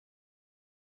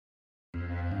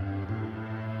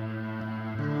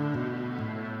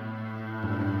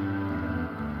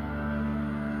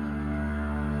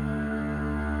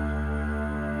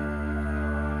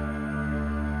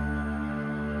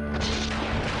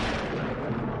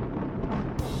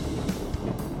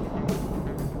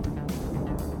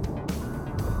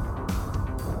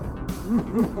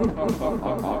Hello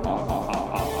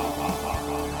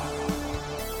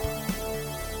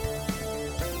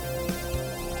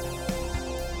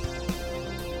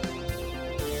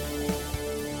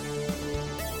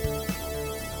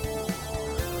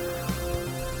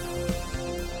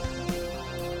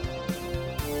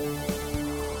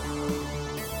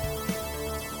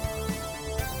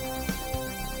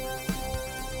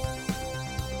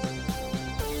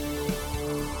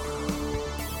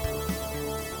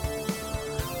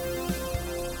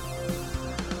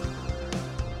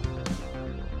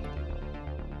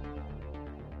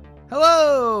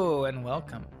and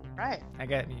welcome. Right.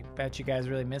 Bet you guys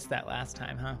really missed that last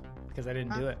time, huh? Because I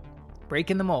didn't do it.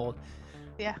 Breaking the mold.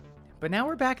 Yeah. But now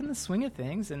we're back in the swing of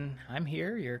things, and I'm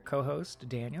here, your co-host,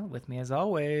 Daniel, with me as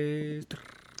always.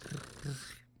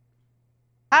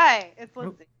 Hi, it's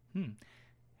Lindsay.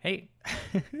 Hey.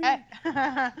 Hey.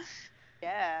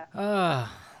 Yeah.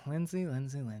 Lindsay.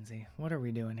 What are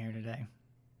we doing here today?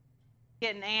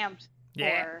 Getting amped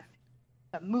Yeah. for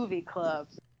the movie club.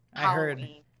 I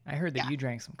heard that you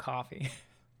drank some coffee.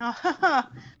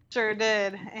 Sure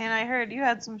did. And I heard you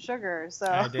had some sugar, so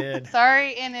I did.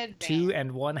 Sorry in advance. 2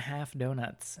 1/2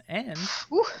 donuts and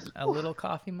a little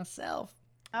coffee myself.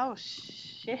 Oh,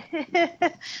 shit.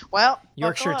 Well,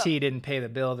 Yorkshire Tea didn't pay the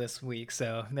bill this week,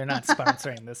 so they're not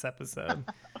sponsoring this episode.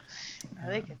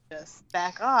 They could just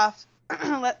back off.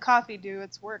 Let coffee do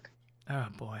its work. Oh,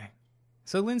 boy.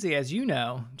 So, Lindsay, as you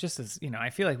know, just as, you know, I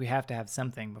feel like we have to have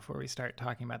something before we start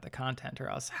talking about the content, or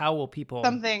else how will people...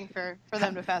 Something for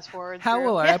them to fast forward How through.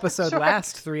 will our episode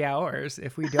last 3 hours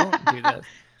if we don't do this?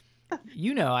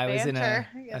 You know, I was in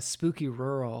a spooky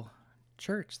rural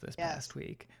church this past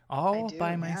week, all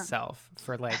by myself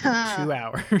for like 2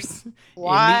 hours in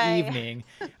the evening.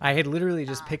 I had literally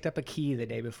just picked up a key the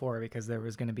day before because there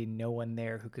was going to be no one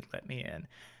there who could let me in.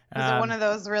 Is it one of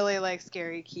those really like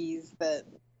scary keys that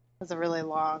has a really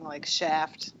long like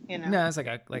shaft, you know? No, it's like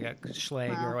a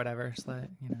schlag or whatever,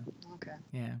 you know. Okay.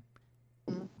 Yeah.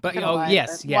 But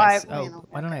yes. Why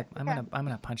don't I? I'm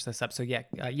gonna punch this up. So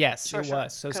yes, it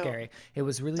was so scary. It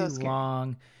was really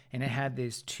long, and it had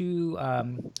these 2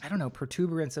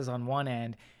 protuberances on one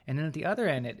end, and then at the other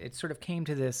end, it sort of came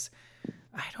to this,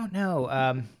 I don't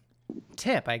know,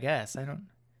 tip. I guess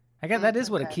that is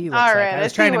what a key looks like. Right, I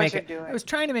was trying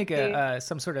to make a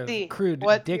some sort of crude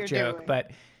dick joke,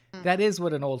 but that is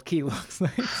what an old key looks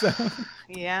like. So.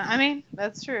 Yeah, I mean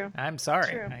that's true. I'm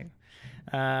sorry.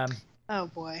 Oh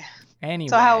boy. Anyway,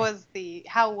 so how was the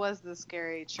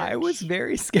scary church? I was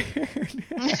very scared.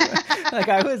 Like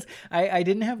I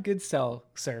didn't have good cell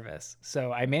service,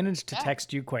 so I managed to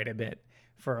text you quite a bit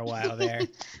for a while there.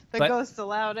 The ghosts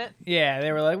allowed it. Yeah,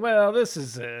 they were like, well, this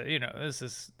is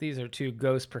these are 2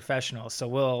 ghost professionals, so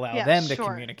we'll allow them to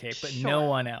communicate, but no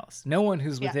one else, no one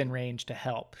who's within range to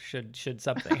help should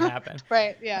something happen.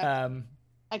 Right. Yeah.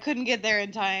 I couldn't get there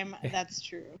in time. That's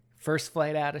true. First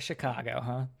flight out of Chicago,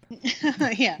 huh?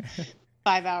 Yeah.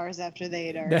 5 hours after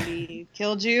they'd already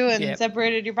killed you and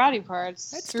separated your body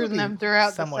parts, strewn them throughout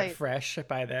the site. Somewhat fresh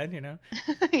by then, you know.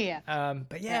 Yeah.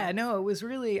 But no, it was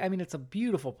really. I mean, it's a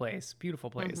beautiful place,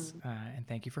 and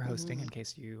thank you for hosting. In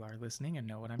case you are listening and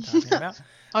know what I'm talking about.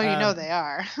 You know they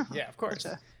are. Yeah, of course.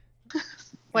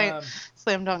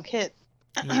 Slam dunk hit.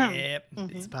 Yep,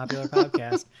 it's a popular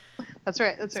podcast. That's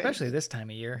right. Especially this time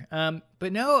of year.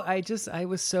 But no, I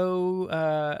was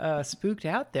so spooked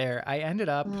out there. I ended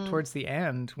up towards the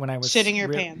end when I was shitting your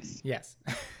pants. Yes.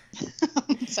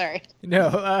 Sorry. No.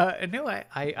 I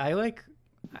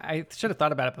should have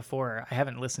thought about it before. I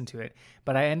haven't listened to it,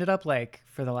 but I ended up like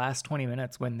for the last 20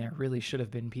 minutes when there really should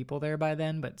have been people there by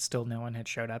then, but still no one had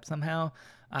showed up somehow.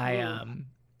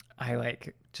 I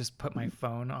like just put my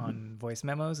phone on voice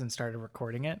memos and started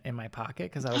recording it in my pocket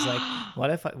because I was like,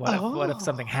 what if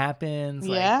something happens?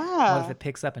 Like, what if it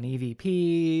picks up an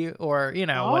EVP or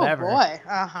whatever? Oh boy.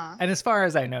 Uh-huh. And as far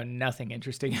as I know, nothing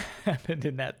interesting happened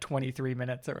in that 23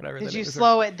 minutes or whatever. Did you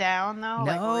slow it down though? No,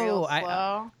 like real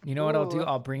slow? You know what I'll do?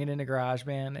 I'll bring it into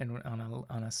GarageBand and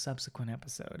on a subsequent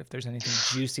episode, if there's anything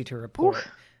juicy to report.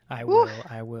 I will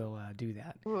do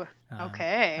that.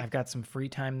 Okay. I've got some free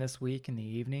time this week in the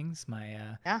evenings.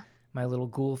 My little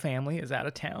ghoul family is out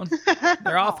of town.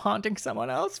 They're off haunting someone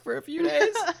else for a few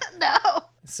days. No.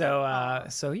 So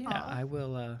I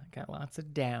will got lots of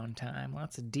downtime,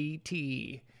 lots of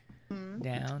DT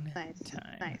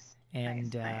downtime. Nice.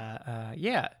 And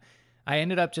I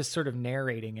ended up just sort of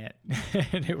narrating it,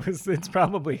 and it's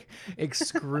probably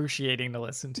excruciating to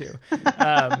listen to.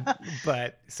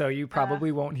 But so you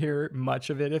probably won't hear much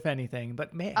of it, if anything.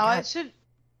 But man,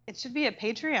 it should be a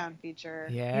Patreon feature.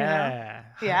 Yeah,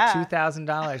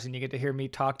 $2,000, and you get to hear me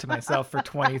talk to myself for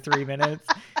 23 minutes.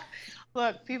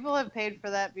 Look, people have paid for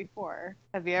that before.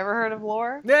 Have you ever heard of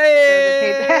Lore?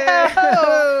 Yay!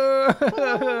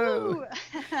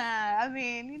 I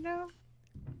mean, you know.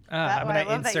 I'm going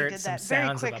to insert some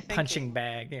sounds of a punching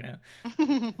bag, you know.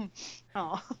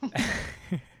 Oh.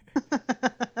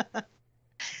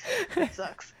 That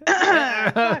sucks.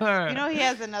 You know, he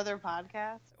has another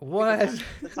podcast. What?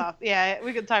 Yeah,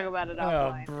 we could talk about it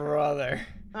offline. Oh, brother.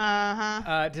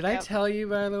 Uh-huh. Did I tell you,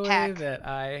 by the way, that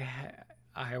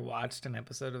I watched an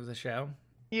episode of the show?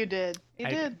 You did. You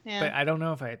did, yeah. But I don't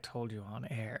know if I had told you on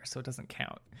air, so it doesn't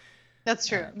count. That's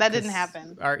true. That didn't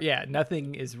happen.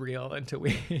 Nothing is real until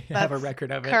we have a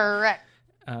record of it. Correct.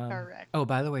 Correct. Oh,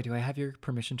 by the way, do I have your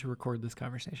permission to record this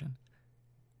conversation?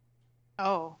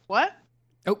 Oh, what?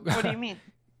 Oh, what do you mean?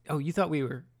 Oh, you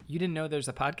didn't know there's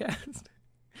a podcast?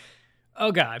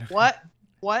 Oh, God. What?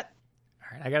 All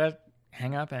right, I gotta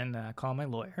hang up and call my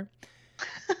lawyer.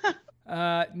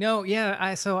 No, yeah,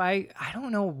 I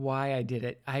don't know why I did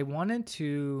it.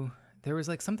 There was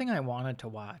like something I wanted to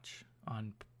watch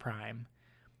on Prime,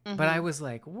 but I was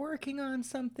like working on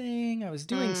something. I was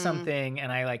doing something,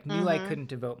 and I like knew I couldn't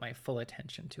devote my full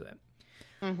attention to it.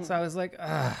 So I was like,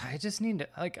 I just need to,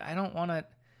 like, I don't want to.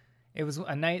 It was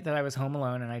a night that I was home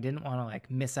alone, and I didn't want to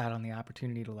like miss out on the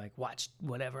opportunity to like watch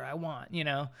whatever I want, you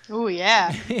know? Oh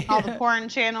yeah, all the porn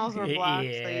channels were blocked,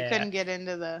 so you couldn't get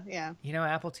into the You know,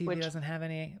 Apple TV doesn't have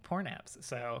any porn apps,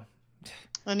 so.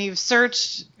 And you've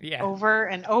searched over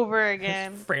and over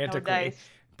again frantically. No,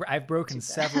 I've broken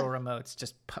several remotes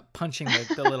just punching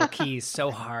the little keys so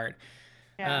hard.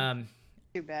 Yeah.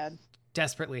 Too bad.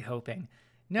 Desperately hoping.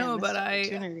 No, but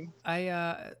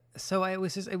so it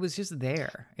was just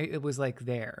there. It was like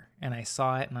there, and I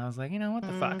saw it, and I was like, you know, what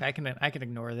the fuck? I can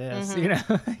ignore this, you know.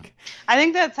 I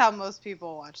think that's how most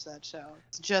people watch that show.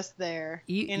 It's just there.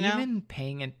 Even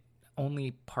paying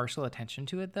only partial attention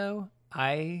to it, though,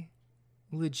 I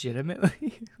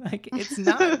legitimately like it's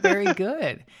not very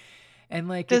good. And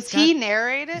like, does he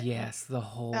narrate it? Yes, the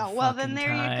whole. Oh, well, then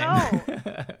there you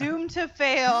go. Doomed to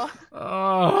fail.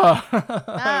 Oh, it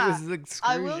was excruciating.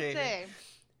 I will say,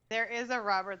 there is a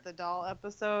Robert the Doll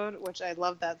episode, which I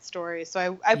love that story.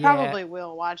 So I probably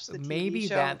will watch the TV maybe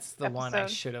show that's the episode. one I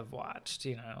should have watched.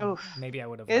 You know, maybe I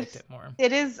would have liked it more.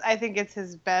 It is. I think it's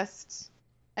his best.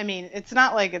 I mean, it's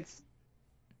not like it's.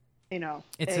 You know,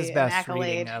 it's his best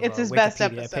reading of it's his Wikipedia best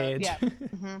episode. Page.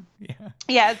 Yeah.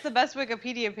 Yeah, it's the best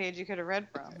Wikipedia page you could have read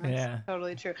from. That's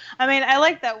totally true. I mean, I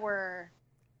like that we're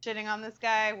shitting on this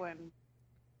guy when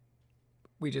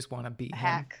we just want to beat him.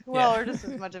 Hack. Well, we're just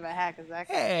as much of a hack as that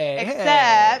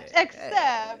guy.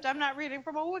 Except I'm not reading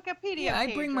from a Wikipedia page.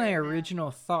 I bring my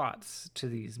original thoughts to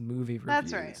these movie reviews.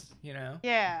 That's right. You know?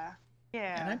 Yeah.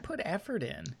 And I put effort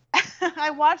in.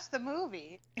 I watched the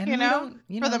movie, and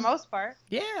for the most part.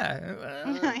 Yeah,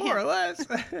 more or less.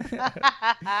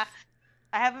 I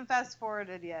haven't fast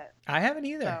forwarded yet. I haven't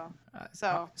either.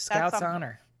 So Scout's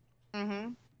honor.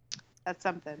 That's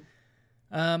something.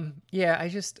 Yeah,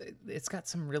 it's got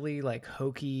some really like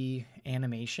hokey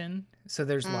animation. So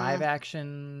there's live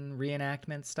action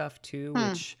reenactment stuff too,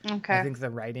 which I think the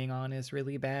writing on is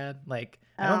really bad. Like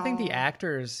I don't think the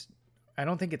actors. I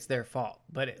don't think it's their fault,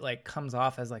 but it like comes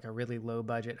off as like a really low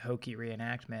budget hokey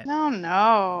reenactment.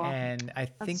 No. And I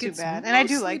think it's bad. And I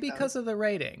do like because of the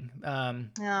writing.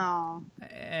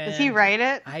 Does he write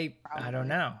it? I don't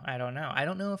know. I don't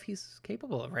know if he's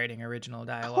capable of writing original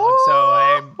dialogue. So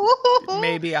I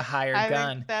maybe a higher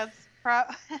gun. Think that's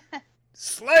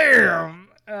Slam.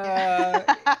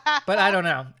 But I don't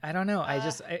know.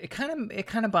 It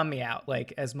kind of bummed me out.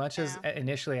 Like as much as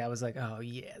initially I was like, oh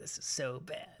yeah, this is so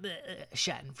bad,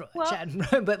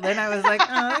 Schadenfreude. But then I was like,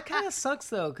 oh, it kind of sucks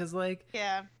though, because like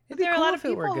there are a lot of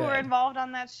people who are involved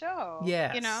on that show.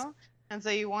 Yeah, you know, and so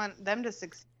you want them to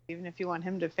succeed, even if you want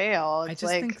him to fail. It's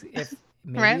I just think if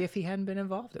maybe if he hadn't been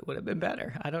involved, it would have been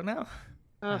better. I don't know.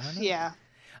 Yeah,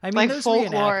 I mean, like those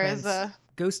folklore is a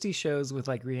ghosty shows with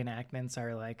like reenactments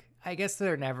are like, I guess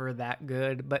they're never that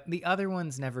good, but the other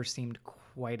ones never seemed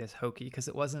quite as hokey because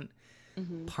it wasn't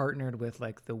partnered with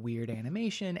like the weird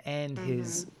animation and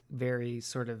his very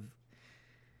sort of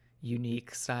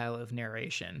unique style of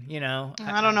narration, you know?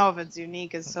 I don't know if it's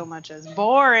unique as so much as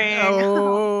boring.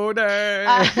 Oh,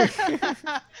 dang.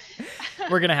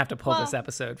 We're going to have to pull this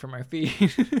episode from our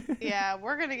feed. Yeah,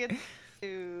 we're going to get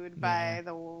sued by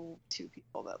the two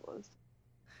people that was.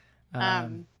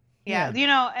 Yeah, you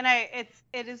know, and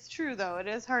it is true though. It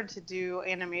is hard to do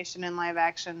animation and live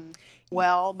action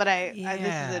well, but this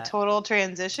is a total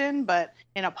transition, but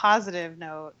on a positive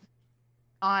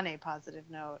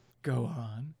note. Go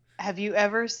on. Have you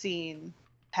ever seen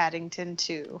Paddington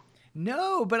 2?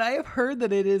 No, but I have heard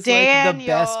that it is like the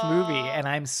best movie, and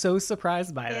I'm so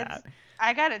surprised by that.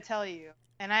 I gotta tell you,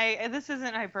 and this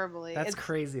isn't hyperbole. That's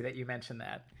crazy that you mentioned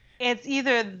that. It's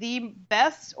either the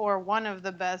best or one of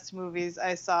the best movies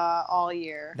I saw all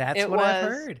year. That's what I've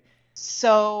heard.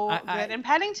 So good, and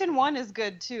Paddington 1 is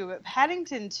good too. But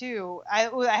Paddington 2,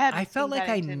 I felt like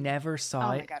Paddington. I never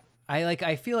saw it. My God.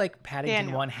 I feel like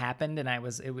Paddington 1 happened, and I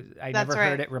never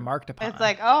heard it remarked upon. It's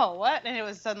like, oh, what? And it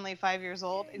was suddenly 5 years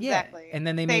old. Exactly. Yeah. And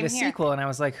then they made a sequel, and I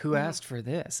was like, who asked for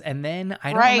this? And then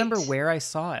I don't remember where I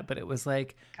saw it, but it was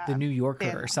like the New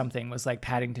Yorker or something was like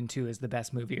Paddington 2 is the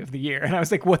best movie of the year, and I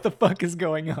was like, what the fuck is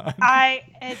going on?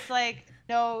 It's like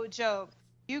no joke.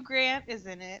 Hugh Grant is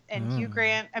in it, and Hugh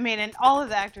Grant. I mean, and all of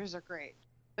the actors are great,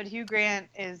 but Hugh Grant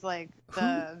is like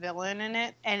the villain in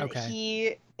it, and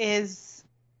he is.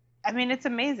 I mean, it's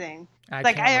amazing. I'm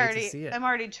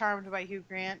already charmed by Hugh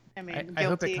Grant. I mean, I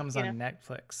hope it comes on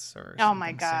Netflix or. Oh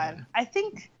my God! Soon. I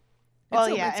think.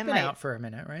 It's been out for a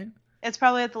minute, right? It's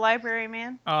probably at the library,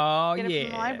 man. Oh get it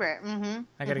from the library. Mm-hmm.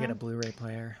 I gotta get a Blu-ray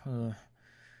player. Ugh.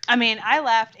 I mean, I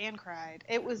laughed and cried.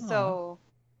 It was so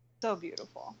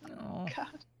beautiful. Oh God.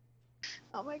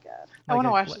 Oh my God! I want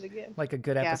to watch it again. Like a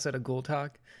good episode of Ghoul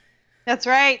Talk. That's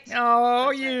right. Oh,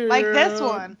 yeah. Like this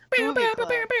one.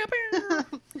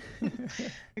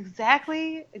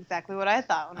 Exactly what I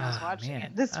thought when I was watching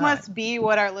it. This must be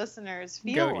what our listeners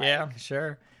feel like. Yeah,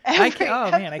 sure. I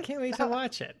can't wait to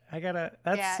watch it.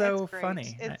 That's so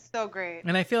funny. It's so great.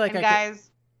 And I feel like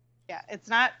it's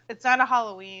not a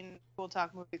Halloween Ghoul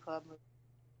Talk movie club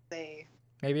movie.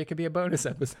 Maybe it could be a bonus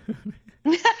episode.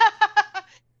 We're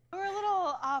a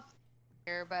little off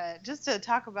here, but just to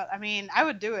talk about, I mean, I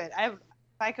would do it. If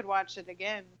I could watch it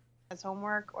again as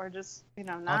homework, or just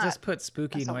not. I'll just put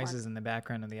spooky noises in the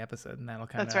background of the episode, and that'll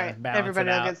kind of balance Everybody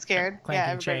will get scared.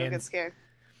 Everybody will get scared.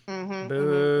 Mm-hmm,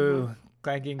 Boo!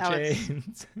 Clanking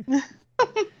chains.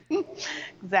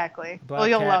 Exactly. Black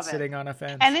you'll cat love sitting on a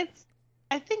fence. And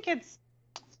I think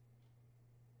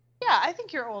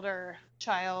your older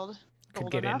child could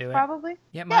get into it. Probably.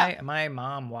 Yeah, my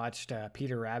mom watched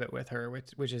Peter Rabbit with her,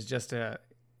 which is just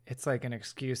it's like an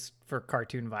excuse for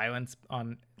cartoon violence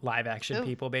on live action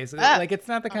people, basically. Like, it's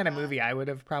not the kind of movie I would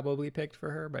have probably picked for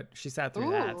her, but she sat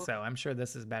through that, so I'm sure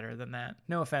this is better than that.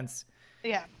 No offense.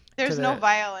 Yeah, there's no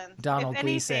violence. Donald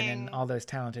Gleason and all those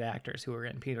talented actors who were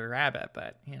in Peter Rabbit,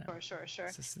 but Sure.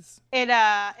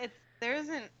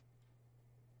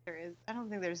 There is. I don't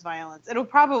think there's violence. It'll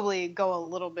probably go a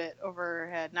little bit over her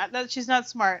head. Not that she's not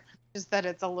smart, just that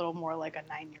it's a little more like a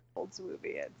 9-year-old's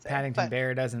movie. I'd say. Paddington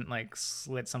Bear doesn't like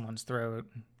slit someone's throat.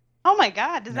 Oh my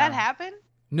God! Does that happen?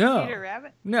 No. Peter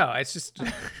Rabbit? No, it's just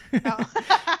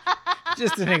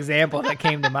just an example that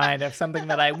came to mind of something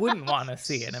that I wouldn't want to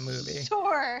see in a movie.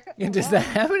 Sure. Does that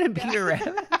happen in Peter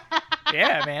Rabbit?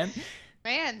 Yeah, man.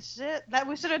 Man, shit!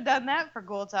 We should have done that for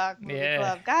Ghoul Talk Movie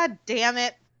Club. God damn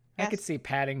it! I could see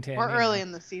Paddington. We're early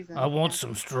in the season. I want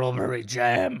some strawberry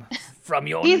jam from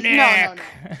your neck.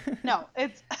 No,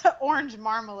 it's orange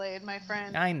marmalade, my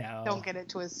friend. I know. Don't get it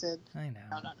twisted. I know.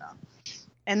 No.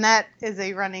 And that is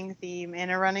a running theme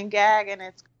and a running gag, and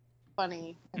it's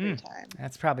funny every time.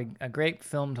 That's probably a great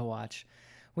film to watch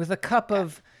with a cup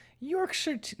of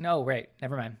Yorkshire no, wait,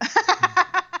 never mind.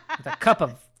 With a cup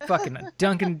of fucking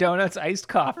Dunkin' Donuts iced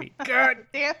coffee. God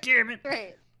damn it.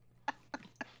 Great.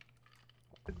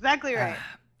 Exactly right.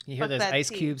 You hear those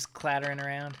ice cubes clattering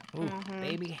around? Ooh,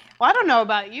 baby. Well, I don't know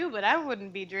about you, but I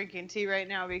wouldn't be drinking tea right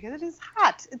now because it is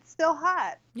hot. It's still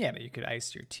hot. Yeah, but you could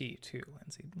ice your tea too,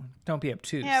 Lindsay. Don't be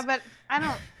obtuse. Yeah, but I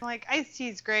don't like iced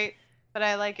tea's great, but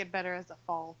I like it better as a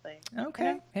fall thing. Okay.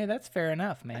 You know? Hey, that's fair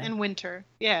enough, man. In winter.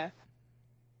 Yeah.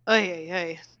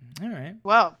 Hey. All right.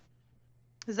 Well,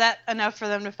 is that enough for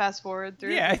them to fast forward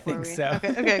through? Yeah, I think so.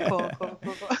 Okay, cool. Cool.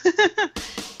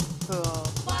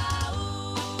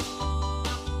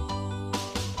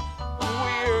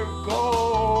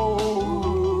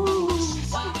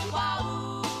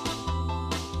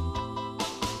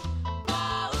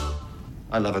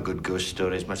 I love a good ghost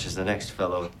story as much as the next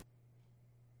fellow.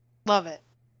 Love it.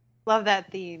 Love that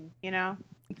theme,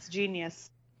 It's genius.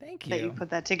 Thank you. That you put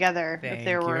that together. If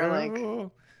there were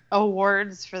like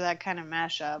awards for that kind of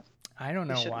mashup. I don't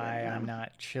know why I'm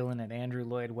not chilling at Andrew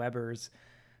Lloyd Webber's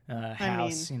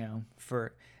house,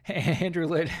 for Andrew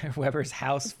Lloyd Webber's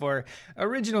house for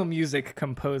original music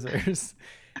composers.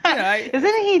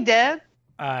 Isn't he dead?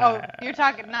 You're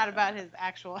talking not about his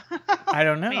actual. I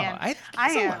don't know. Man, I think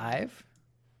he's alive.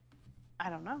 I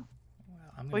don't know.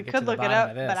 Well, we could look it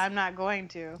up, but I'm not going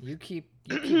to. You keep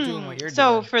doing what you're doing.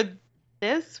 So for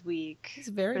this week, he's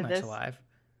very much alive.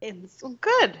 It's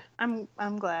good. I'm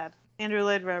glad. Andrew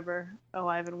Lloyd Webber,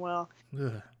 alive and well.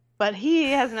 Ugh. But he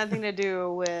has nothing to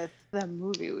do with the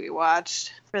movie we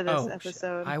watched for this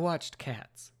episode. I watched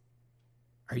Cats.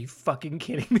 Are you fucking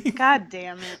kidding me? God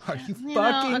damn it. Are you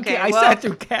fucking kidding? I well, sat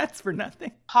through Cats for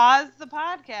nothing. Pause the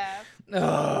podcast.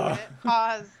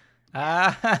 Pause.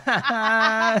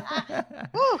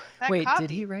 Wait, did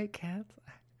he write Cats?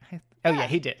 Oh yeah,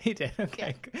 he did. He did.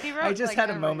 Okay. Yeah, I just had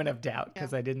a moment of doubt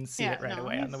because I didn't see it right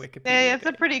away on the Wikipedia. It's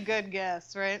a pretty good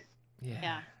guess, right?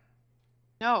 Yeah.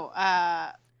 No,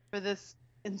 for this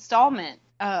installment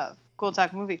of Cool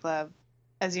Talk Movie Club,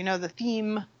 as you know, the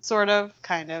theme, sort of,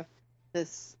 kind of,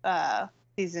 this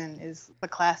season is the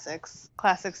classic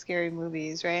scary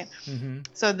movies, right? Mm-hmm.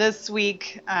 So this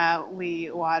week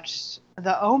we watched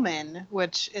The Omen,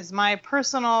 which is my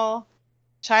personal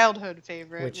childhood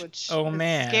favorite, which is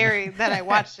scary that I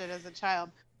watched it as a child.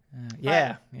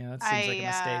 That seems like a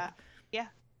mistake. Yeah.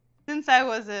 Since I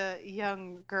was a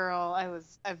young girl,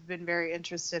 I've been very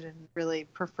interested and really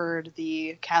preferred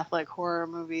the Catholic horror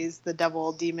movies, the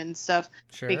devil demon stuff.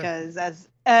 Sure. Because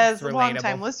as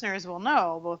longtime listeners will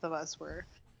know, both of us were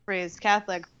raised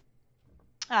Catholic.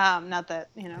 Not that,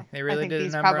 they really did a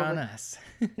number on us.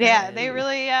 Yeah, they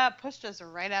really pushed us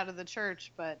right out of the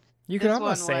church, but you can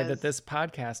almost say that this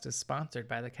podcast is sponsored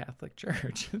by the Catholic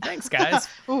Church. Thanks, guys.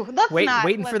 Ooh,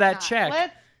 waiting for that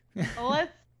check.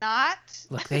 Let's not.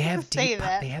 Look, they have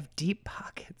deep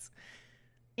pockets.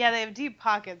 Yeah, they have deep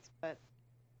pockets, but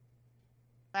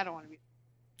I don't want to be.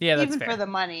 Yeah, that's even fair. For the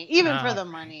money. Even for the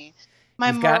money.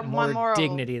 You've got more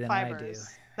dignity than fibers.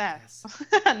 I do. Yes.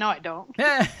 No, I don't.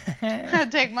 I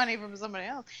take money from somebody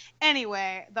else.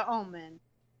 Anyway, The Omen.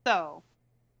 So,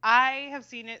 I have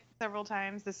seen it several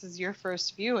times. This is your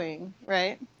first viewing,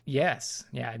 right? Yes.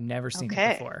 Yeah, I've never seen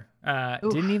it before.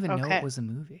 Didn't even know it was a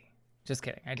movie. Just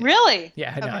kidding. I did. Really?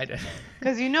 Yeah, no, I did.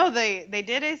 Because they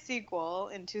did a sequel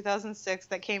in 2006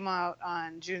 that came out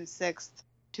on June 6th,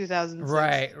 2006.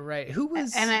 Right. Who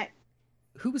was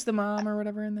the mom or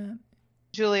whatever in that?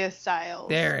 Julia Stiles.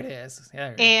 There it is.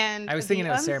 And I was thinking it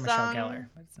was Sarah Michelle Gellar,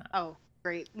 but it's not. Oh,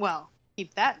 great. Well,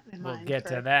 keep that in mind. We'll get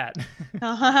to that.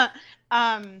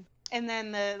 And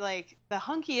then the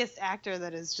hunkiest actor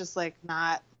that is just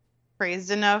not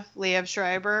praised enough, Liev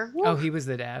Schreiber. Woo. Oh, he was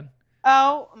the dad.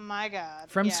 Oh my God.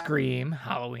 From Scream,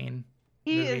 Halloween.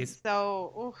 He movies. Is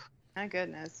so. Oh my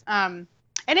goodness. And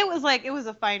it was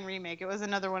a fine remake. It was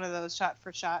another one of those shot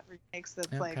for shot remakes that's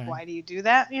why do you do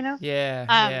that? Yeah.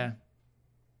 Yeah.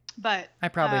 But I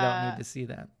probably don't need to see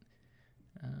that.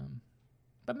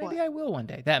 But maybe I will one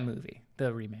day. That movie,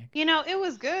 the remake. It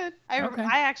was good. I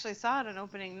actually saw it on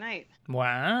opening night.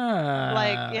 Wow.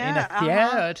 In a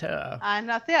theater. In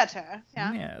a theater.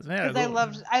 Yeah. Yes,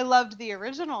 because I loved the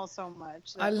original so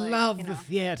much. I love the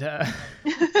theater.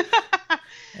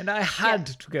 And I had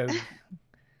to go.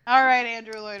 All right,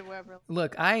 Andrew Lloyd Webber.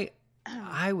 Look, I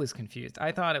was confused.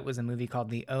 I thought it was a movie called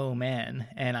The Omen,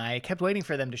 and I kept waiting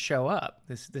for them to show up,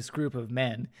 this group of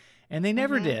men, and they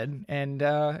never did. And,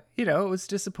 it was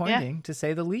disappointing, to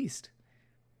say the least.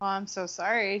 Well, I'm so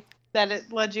sorry that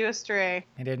it led you astray.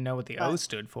 I didn't know what the O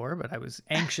stood for, but I was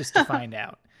anxious to find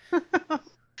out.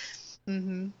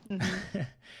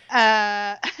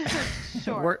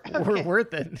 Sure. We're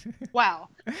worth it. Wow.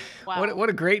 What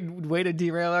a great way to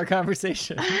derail our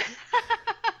conversation.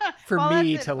 For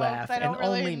me to laugh, and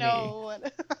only me. I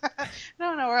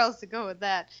don't know where else to go with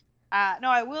that. No,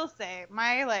 I will say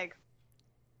my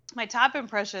top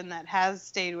impression that has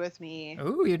stayed with me.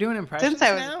 Ooh, you're doing impressions since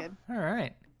I was now? a kid. All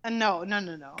right. No.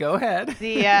 Go ahead.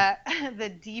 The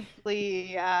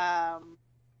deeply, I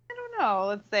don't know,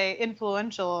 let's say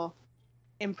influential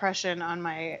impression on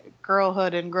my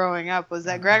girlhood and growing up was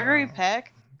that Gregory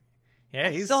Peck. Yeah,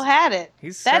 he still had it.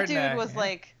 That dude was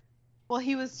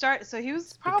he was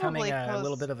probably a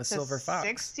little bit of a silver fox.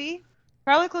 60,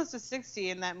 probably close to 60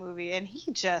 in that movie, and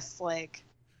he just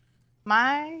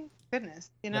my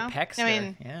goodness, The Peckster. I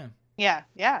mean,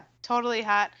 yeah, totally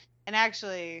hot. And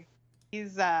actually,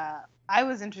 he's I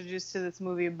was introduced to this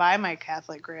movie by my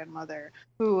Catholic grandmother,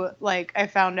 who I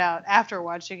found out after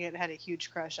watching it had a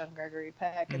huge crush on Gregory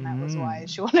Peck, and that was why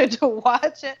she wanted to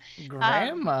watch it.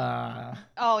 Grandma.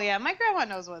 Oh yeah, my grandma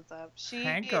knows what's up.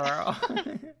 Hey girl.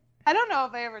 I don't know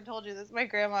if I ever told you this. My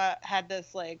grandma had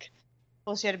this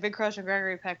she had a big crush on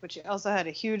Gregory Peck, but she also had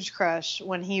a huge crush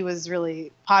when he was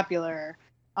really popular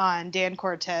on Dan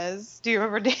Cortez. Do you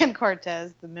remember Dan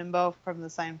Cortez, the Mimbo from the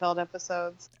Seinfeld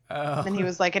episodes? Oh. And he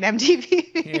was an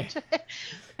MTV. Yeah.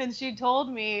 And she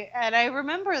told me, and I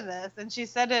remember this, and she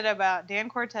said it about Dan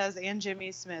Cortez and Jimmy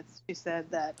Smits. She said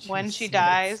that when she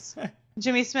dies,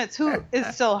 Jimmy Smits, who is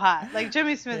still hot,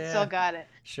 Jimmy Smits still got it.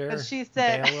 Sure. But she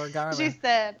said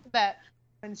that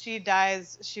when she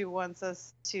dies, she wants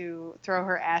us to throw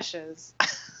her ashes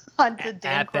onto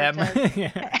Dan Cortez.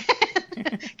 Yeah.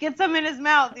 Get some in his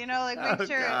mouth, like make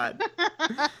sure. God.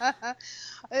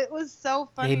 It was so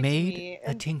funny. They made to me.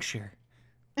 a tincture.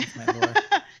 That's my lore.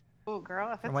 Oh,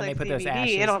 girl, if it's when like they put CBD, those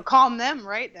ashes. it'll calm them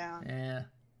right down. Yeah.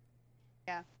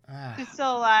 Yeah. She's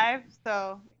still alive,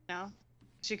 so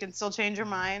she can still change her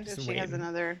mind if she has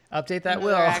another. Update that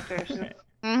will. Actor.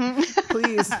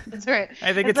 Please. That's right.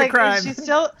 I think it's a crime.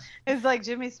 Is like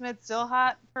Jimmy Smith still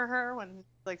hot for her when he's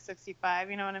like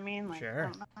 65? You know what I mean? Like,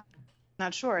 sure.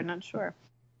 Not sure.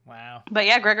 Wow. But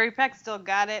yeah, Gregory Peck still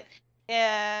got it.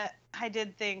 I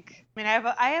did think. I mean,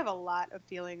 I have a lot of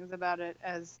feelings about it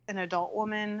as an adult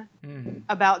woman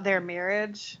about their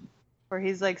marriage, where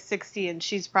he's like 60 and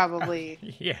she's probably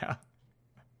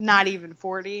not even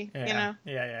 40. Yeah.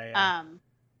 Yeah.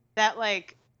 That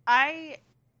like I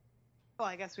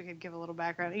guess we could give a little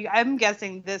background. I'm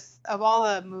guessing this, of all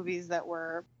the movies that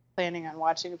we're planning on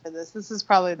watching for this is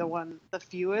probably the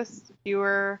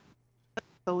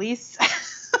least,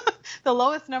 the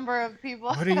lowest number of people.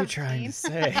 What are you trying to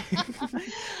say?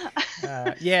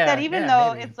 That even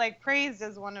though maybe. It's like praised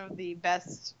as one of the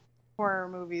best horror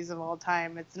movies of all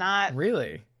time, it's not.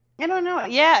 Really? I don't know.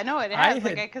 Yeah, no, it has.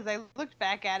 Because I looked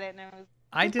back at it and it was.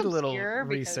 I did a little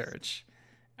research.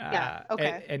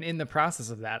 Okay. And in the process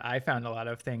of that, I found a lot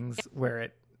of things where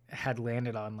it had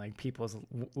landed on like people's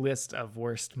list of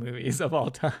worst movies of all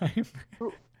time.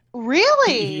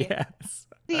 Really? Yes.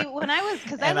 See, when I was,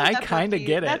 because I kind of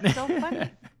get it. That's so funny.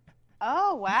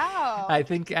 Oh wow! I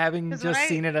think having just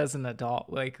seen it as an adult,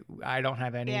 like I don't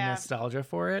have any nostalgia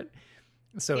for it,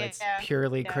 so it's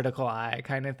purely critical eye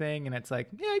kind of thing, and it's like,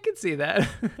 yeah, I can see that.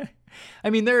 I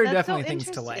mean, there are definitely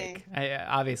things to like.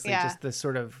 Obviously, just the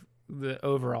sort of the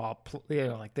overall,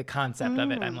 like the concept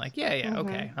of it. I'm like,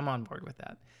 okay, I'm on board with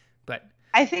that. But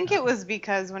I think it was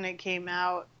because when it came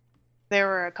out, there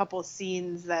were a couple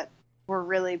scenes that were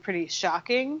really pretty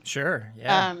shocking. Sure,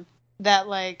 yeah. That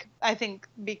like I think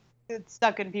it's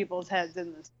stuck in people's heads,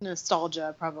 and the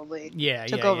nostalgia probably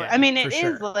took over. I mean, it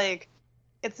is like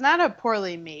it's not a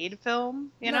poorly made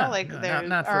film, there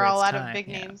are a lot of big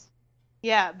names.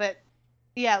 Yeah, but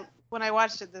when I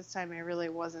watched it this time, I really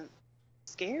wasn't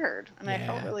scared, and I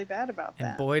felt really bad about that.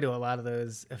 And boy, do a lot of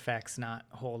those effects not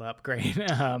hold up great.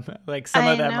 Like some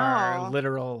of them are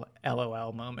literal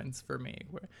LOL moments for me.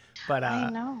 But I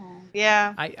know.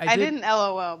 Yeah, I didn't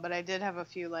LOL, but I did have a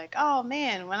few like, oh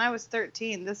man, when I was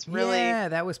 13, this really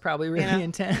that was probably really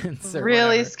intense.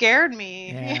 Really scared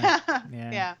me.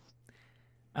 Yeah.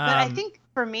 But I think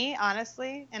for me,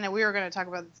 honestly, and we were going to talk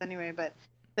about this anyway, but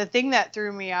the thing that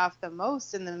threw me off the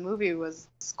most in the movie was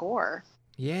the score.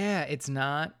 Yeah, it's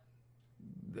not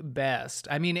the best.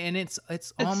 I mean, and it's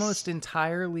almost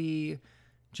entirely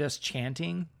just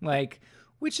chanting, like,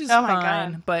 which is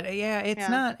fine. But it's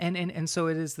not. And so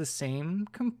it is the same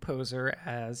composer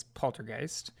as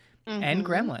Poltergeist and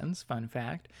Gremlins. Fun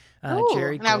fact.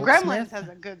 Jerry Goldsmith. Now Gremlins has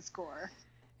a good score.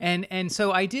 And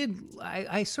so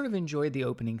I sort of enjoyed the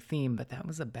opening theme, but that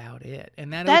was about it.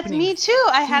 And that's me too.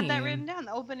 I had that written down.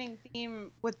 The opening theme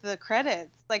with the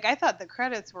credits. Like I thought the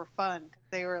credits were fun because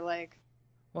they were like,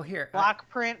 block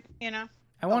print.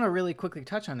 I want to really quickly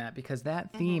touch on that because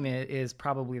that theme is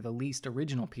probably the least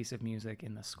original piece of music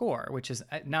in the score, which is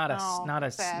not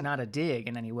a dig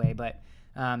in any way, but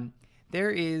there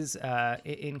is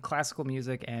in classical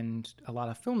music and a lot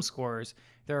of film scores,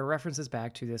 there are references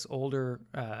back to this older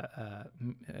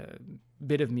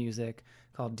bit of music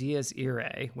called Dies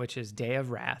Irae, which is Day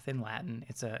of Wrath in Latin.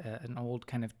 It's an old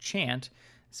kind of chant,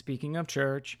 speaking of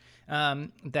church,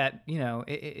 that,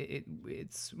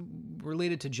 it's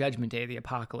related to Judgment Day, the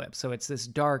apocalypse. So it's this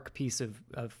dark piece of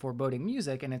foreboding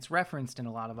music, and it's referenced in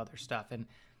a lot of other stuff.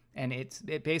 And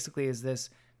it basically is this,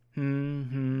 so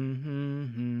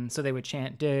they would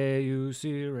chant Deus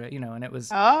Irae, and it was,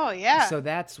 so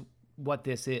that's what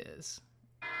this is.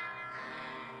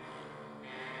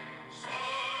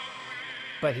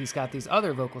 But he's got these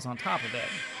other vocals on top of it.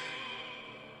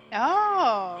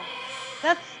 Oh,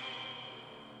 that's...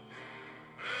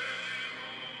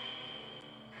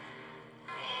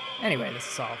 Anyway,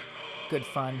 this is all good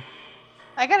fun.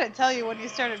 I gotta tell you, when you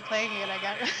started playing it,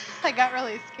 I got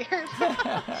really scared.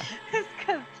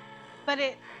 But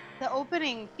the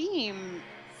opening theme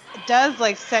does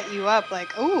like set you up, like,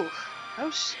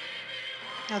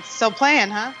 it's still playing,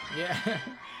 huh? Yeah.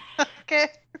 Okay.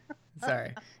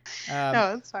 Sorry.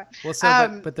 No, it's fine. Well,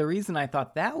 but the reason I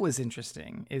thought that was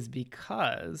interesting is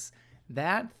because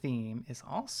that theme is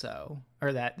also,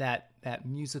 or that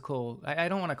musical, I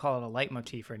don't want to call it a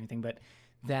leitmotif or anything, but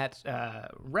That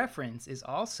reference is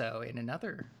also in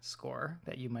another score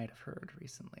that you might have heard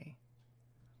recently.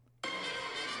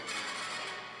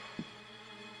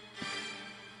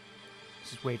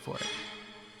 Just wait for it.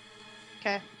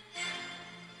 Okay.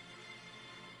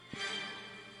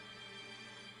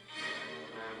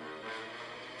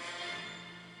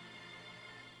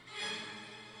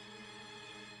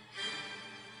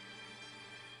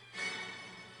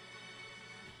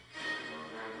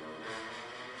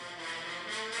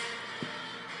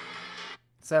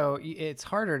 So it's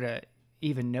harder to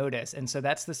even notice. And so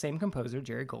that's the same composer,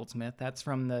 Jerry Goldsmith. That's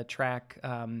from the track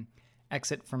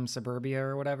Exit from Suburbia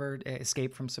or whatever,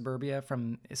 Escape from Suburbia.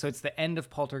 So it's the end of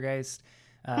Poltergeist.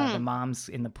 The mom's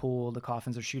in the pool, the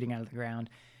coffins are shooting out of the ground.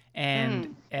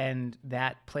 And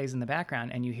that plays in the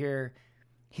background. And you hear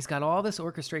he's got all this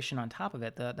orchestration on top of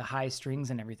it, the high strings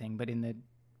and everything. But in the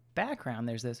background,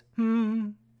 there's this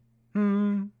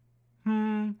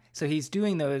So he's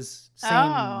doing those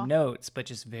same notes, but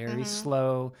just very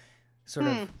slow, sort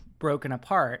of broken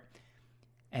apart.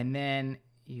 And then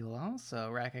you'll also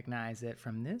recognize it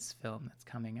from this film that's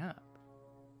coming up,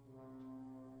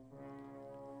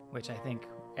 which I think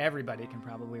everybody can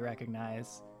probably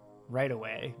recognize right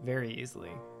away, very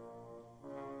easily.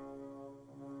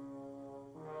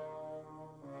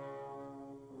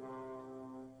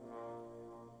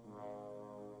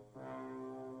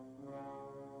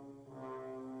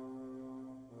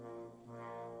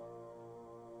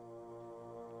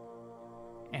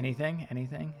 Anything?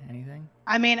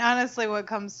 I mean, honestly, what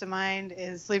comes to mind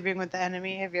is Sleeping with the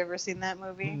Enemy. Have you ever seen that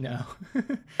movie? No.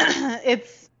 It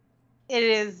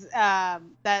is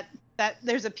that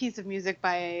there's a piece of music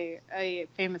by a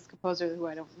famous composer who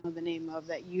I don't know the name of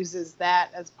that uses that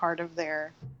as part of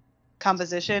their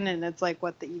composition, and it's like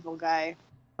what the evil guy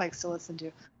likes to listen to.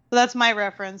 So that's my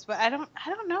reference, but I don't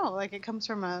know. Like it comes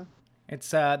from a.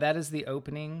 It's that is the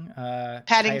opening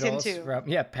Paddington 2. From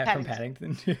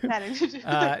Paddington 2. Paddington 2.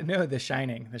 No, The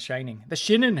Shining. The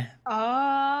Shining.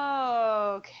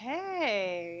 Oh,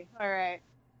 okay. All right.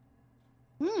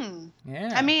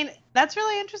 Yeah. I mean, that's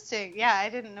really interesting. Yeah, I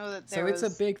didn't know that there was... So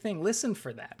it's a big thing. Listen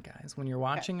for that, guys. When you're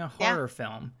watching a horror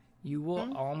film, you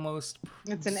will almost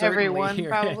It's in every one,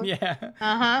 probably. Yeah.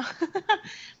 Uh-huh.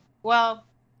 Well,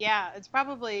 yeah, it's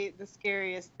probably the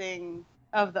scariest thing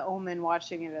of The Omen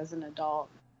watching it as an adult,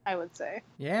 I would say.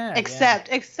 Yeah.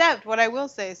 Except what I will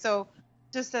say, so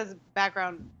just as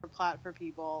background for plot for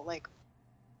people, like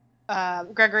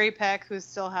Gregory Peck, who's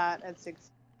still hot at 6,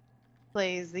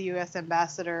 plays the U.S.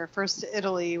 ambassador, first to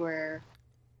Italy, where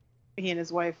he and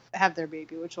his wife have their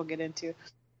baby, which we'll get into,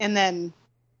 and then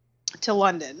to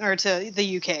London, or to the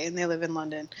U.K., and they live in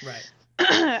London. Right.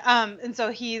 And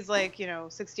so he's like,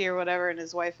 60 or whatever, and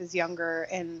his wife is younger,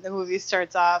 and the movie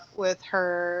starts off with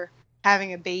her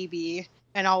having a baby,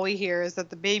 and all we hear is that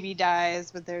the baby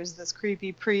dies, but there's this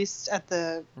creepy priest at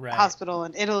the hospital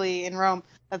in Italy, in Rome,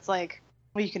 that's like,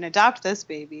 well, you can adopt this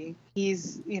baby.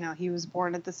 He's, he was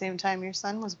born at the same time your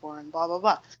son was born, blah, blah,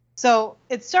 blah. So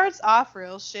it starts off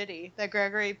real shitty that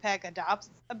Gregory Peck adopts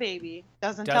a baby,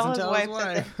 doesn't tell his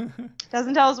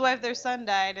wife their son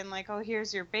died, and like, oh,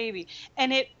 here's your baby.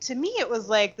 And to me, it was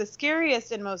like the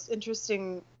scariest and most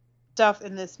interesting stuff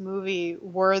in this movie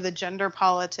were the gender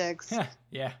politics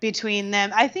between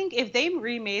them. I think if they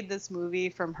remade this movie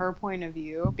from her point of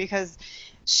view, because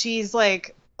she's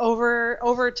like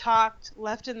over talked,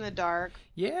 left in the dark.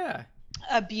 Yeah.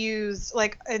 Abused,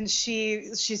 like, and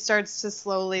she starts to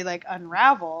slowly like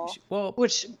unravel,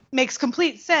 which makes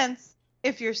complete sense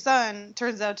if your son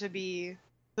turns out to be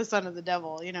the son of the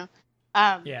devil,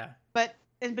 but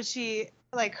she,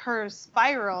 like, her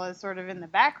spiral is sort of in the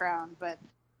background, but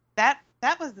that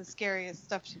was the scariest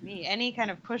stuff to me. Any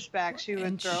kind of pushback she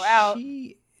would throw out.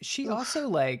 She also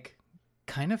like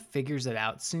kind of figures it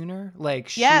out sooner. Like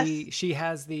she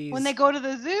has these, when they go to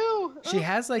the zoo, she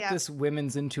has like this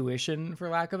women's intuition, for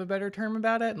lack of a better term,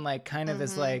 about it, and like kind of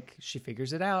is like, she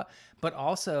figures it out, but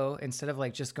also instead of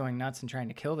like just going nuts and trying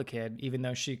to kill the kid, even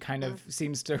though she kind of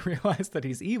seems to realize that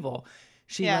he's evil,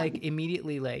 she like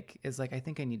immediately like is like, I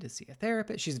think I need to see a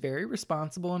therapist. She's very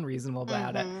responsible and reasonable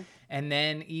about it. And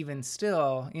then even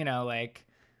still, like,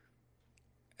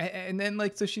 and then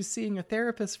like, so she's seeing a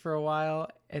therapist for a while,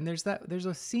 and there's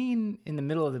a scene in the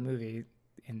middle of the movie,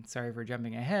 and sorry for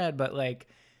jumping ahead, but like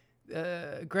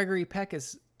Gregory Peck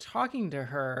is talking to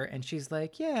her, and she's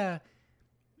like, blah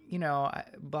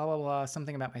blah blah,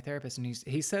 something about my therapist, and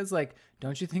he says like,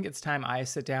 don't you think it's time I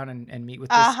sit down and meet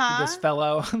with this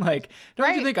fellow? Like,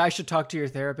 don't you think I should talk to your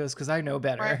therapist, because I know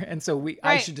better, and so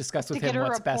I should discuss with him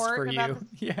what's best for you.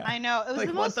 I know, it was like,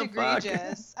 the most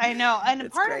egregious. I know, and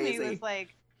part of me was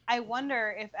like, I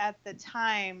wonder if at the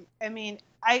time, I mean,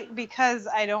 because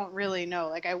I don't really know,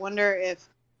 like, I wonder if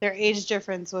their age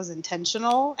difference was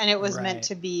intentional and it was meant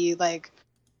to be like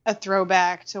a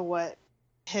throwback to what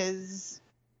his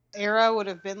era would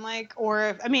have been like, or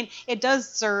if, I mean, it does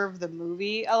serve the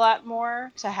movie a lot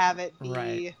more to have it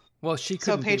be well, she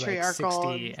couldn't be like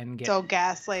 60 and get so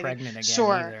gaslighting pregnant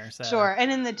again either. So. Sure.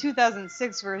 And in the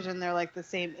 2006 version, they're like the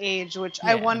same age, which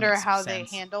I wonder how they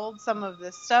handled some of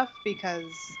this stuff,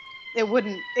 because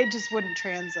it just wouldn't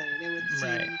translate. It would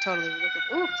seem totally ridiculous.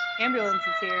 Ooh, ambulance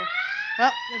is here.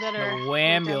 Well, the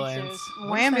ambulance.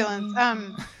 Ambulance.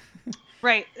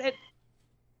 Right.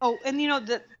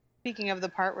 And speaking of the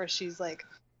part where she's like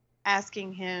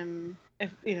asking him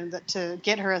if to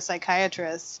get her a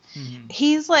psychiatrist,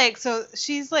 he's like, so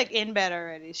she's like in bed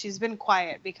already. She's been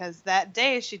quiet because that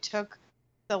day she took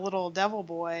the little devil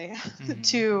boy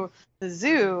to the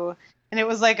zoo, and it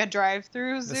was like a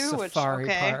drive-through zoo, Safari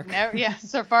Park.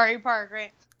 Safari Park,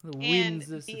 right? And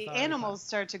the animals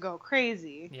start to go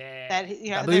crazy. Yeah. That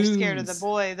they're scared of the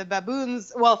boy. The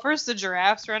baboons. Well, first the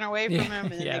giraffes run away from him,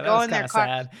 and then they go in their car.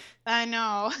 Sad. I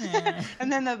know. Yeah.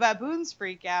 And then the baboons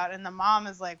freak out, and the mom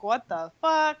is like, "What the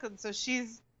fuck?" And so she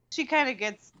kind of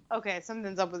gets, okay,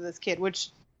 something's up with this kid, which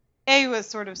was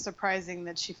sort of surprising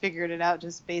that she figured it out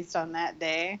just based on that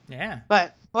day. Yeah.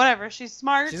 But whatever, she's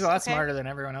smart. She's a lot smarter than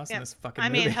everyone else in this fucking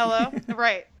movie. I mean, hello.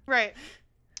 Right.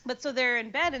 But so they're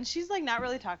in bed, and she's like not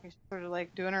really talking. She's sort of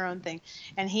like doing her own thing.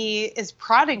 And he is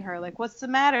prodding her, like, "What's the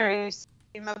matter? You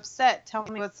seem upset. Tell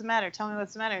me what's the matter. Tell me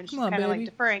what's the matter." And she's kind of like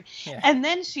deferring. Yeah. And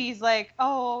then she's like,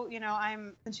 "Oh,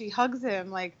 and she hugs him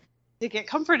like to get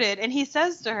comforted. And he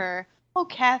says to her, "Oh,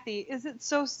 Kathy, is it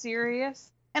so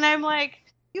serious?" And I'm like,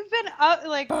 "You've been up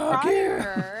like prodding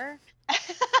her."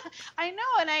 I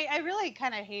know, and I really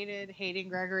kind of hating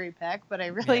Gregory Peck, but I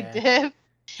really did.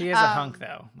 He is a hunk,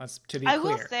 though. To be clear. I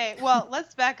will say, well,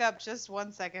 let's back up just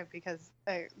 1 second, because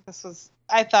I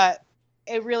thought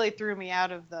it really threw me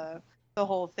out of the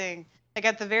whole thing. Like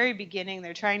at the very beginning,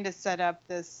 they're trying to set up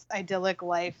this idyllic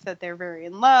life that they're very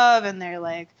in love and they're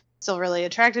like still really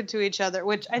attracted to each other,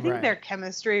 which I think their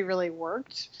chemistry really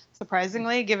worked,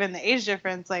 surprisingly, given the age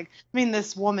difference. Like, I mean,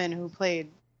 this woman who played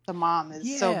the mom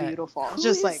is so beautiful. Who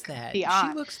just is like that?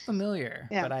 beyond. She looks familiar,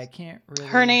 but I can't really.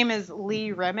 Her name is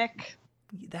Lee Remick.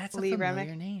 That's a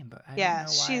familiar name, but I don't know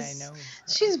why I know her.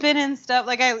 She's been in stuff.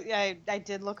 Like I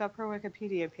did look up her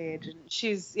Wikipedia page, and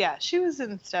she was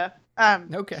in stuff.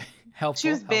 Okay, helpful. She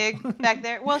was big back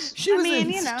there. Well, she was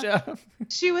in stuff.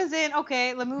 She was in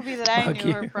the movie that I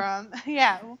knew her from.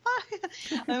 Yeah,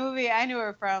 the movie I knew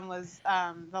her from was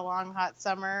The Long Hot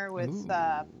Summer with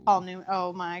Paul Newman.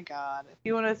 Oh my God! If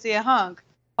you want to see a hunk,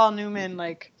 Paul Newman,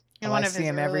 like. I see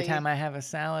him every time I have a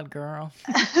salad, girl.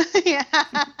 Yeah.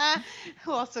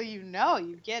 Well, so you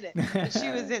get it. But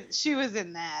she was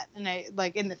in that, and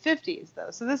in the 50s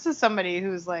though. So this is somebody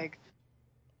who's like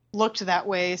looked that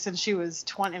way since she was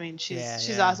 20. I mean,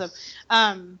 she's awesome.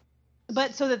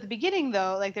 But so at the beginning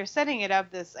though, like they're setting it up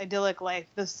this idyllic life.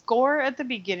 The score at the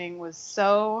beginning was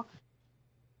so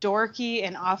dorky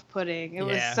and off-putting. It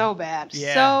was so bad,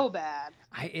 so bad.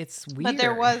 It's weird. But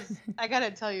there was, I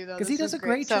gotta tell you though, because he does a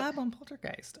great job on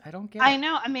Poltergeist. I don't get it. I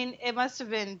know. I mean, it must have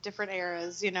been different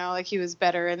eras. Like he was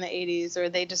better in the 80s, or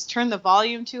they just turned the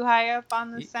volume too high up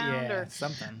on the sound, or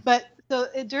something. But so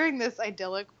during this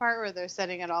idyllic part where they're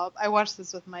setting it all up, I watched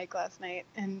this with Mike last night,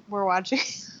 and we're watching,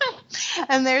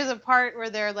 and there's a part where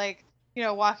they're like,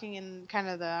 walking in kind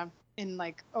of not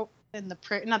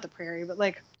the prairie, but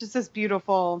like just this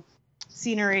beautiful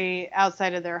scenery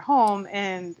outside of their home,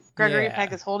 and Gregory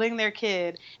Peck is holding their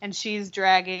kid, and she's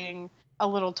dragging a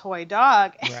little toy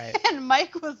dog. Right. And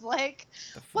Mike was like,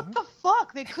 "What the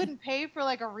fuck? They couldn't pay for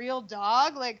like a real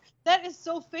dog? Like that is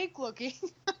so fake looking."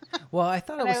 Well, I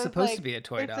thought it was supposed to be a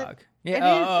toy dog. It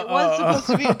was supposed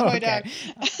to be a toy dog.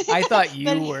 I thought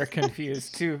you were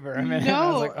confused too for a minute.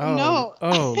 I was like,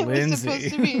 oh, Lindsay. It was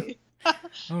supposed to be.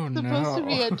 Supposed to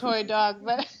be a toy dog,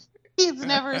 but he's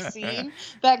never seen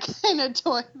that kind of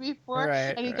toy before,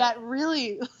 and he got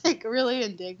really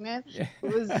indignant. Yeah.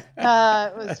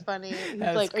 It was funny. He's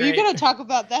like, "Are you going to talk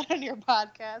about that on your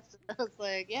podcast?" And I was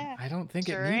like, "Yeah." I don't think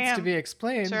it needs to be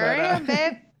explained. Sure am,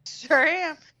 babe. Sure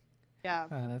am. Yeah.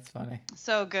 Oh, that's funny.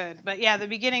 So good, but yeah, the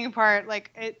beginning part,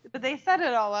 but they set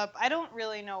it all up. I don't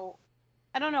really know.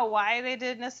 I don't know why they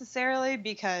did necessarily,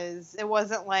 because it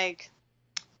wasn't like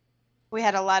we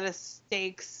had a lot of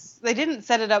stakes. They didn't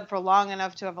set it up for long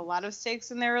enough to have a lot of stakes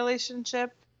in their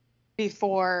relationship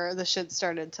before the shit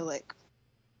started to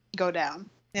go down,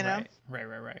 know?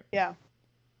 Right. Yeah.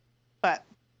 But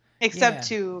except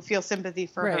to feel sympathy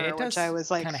for her, which I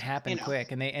was like, kind of happened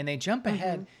quick, and they jump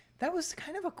ahead. That was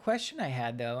kind of a question I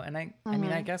had, though. And I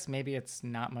mean, I guess maybe it's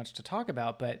not much to talk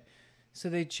about, but so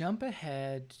they jump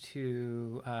ahead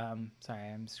to, sorry,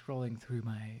 I'm scrolling through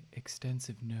my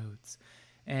extensive notes.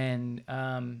 And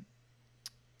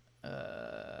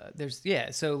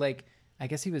so like, I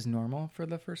guess he was normal for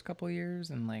the first couple of years,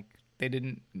 and like, they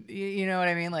didn't, you know what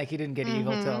I mean? Like, he didn't get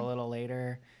evil till a little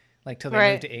later, like till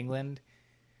they moved to England.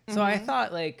 So I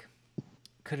thought, like,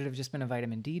 could it have just been a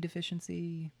vitamin D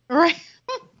deficiency? Right.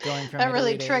 Going from that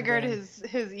really Italy to triggered England?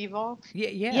 his evil.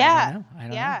 Yeah. I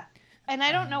don't know. And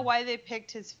I don't know why they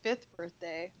picked his 5th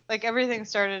birthday. Like, everything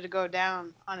started to go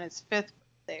down on his 5th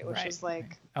birthday, which was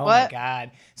like, oh what? my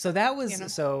God. So that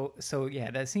was, so yeah,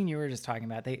 that scene you were just talking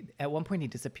about, at one point he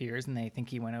disappears and they think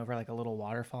he went over like a little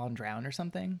waterfall and drowned or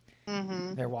something.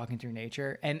 Mm-hmm. They're walking through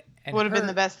nature. And would have been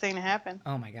the best thing to happen.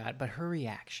 Oh my God. But her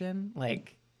reaction,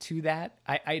 like, to that,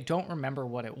 I don't remember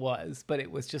what it was, but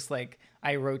it was just like,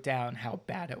 I wrote down how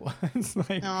bad it was.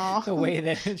 Like, the way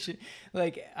that it should,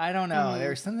 like, I don't know.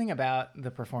 There's something about the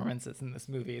performances in this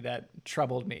movie that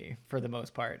troubled me for the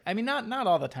most part. I mean, not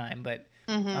all the time, but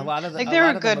a lot of the, like,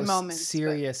 there were good most moments,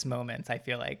 serious moments, I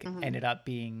feel like, ended up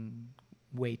being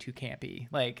way too campy,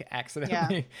 like,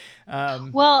 accidentally.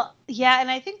 Well, yeah,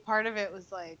 and I think part of it was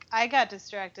like, I got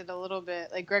distracted a little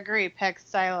bit. Like, Gregory Peck's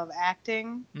style of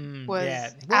acting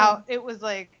was out. It was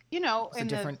like, in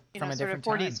the sort of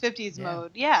 40s, 50s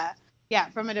mode. Yeah,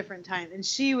 from a different time. And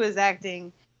she was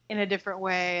acting in a different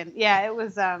way. And yeah, it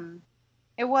was a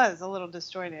little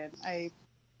disjointed. I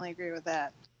agree with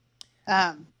that.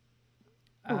 What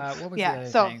was the other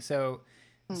thing? So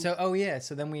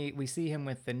then we see him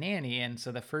with the nanny, and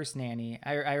so the first nanny,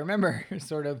 I remember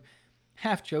sort of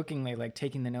half jokingly like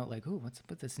taking the note like, ooh, what's up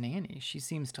with this nanny? She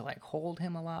seems to like hold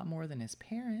him a lot more than his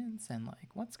parents, and like,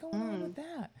 what's going on with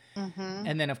that?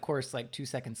 And then of course, like 2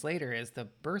 seconds later is the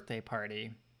birthday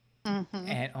party,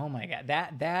 and oh my God,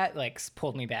 that like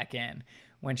pulled me back in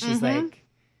when she's like,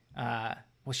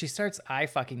 well, she starts eye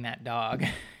fucking that dog.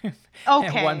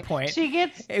 At one point,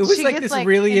 it was like this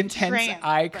really intense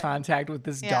eye contact with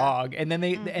this dog, and then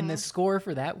and the score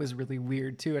for that was really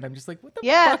weird too. And I'm just like, what the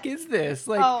fuck is this?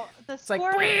 Like, the it's score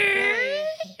like, really,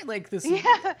 like this. So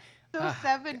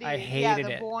 70s. I hated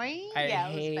the it. boing. I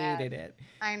it was bad. hated it.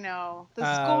 I know the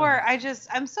score.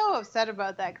 I'm so upset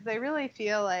about that because I really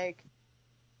feel like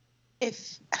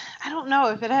I don't know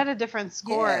if it had a different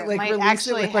score, like, it might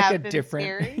actually have been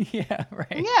scary. Yeah,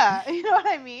 right. Yeah, you know what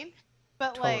I mean?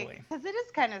 But totally. like, because it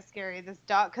is kind of scary, this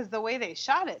dog, because the way they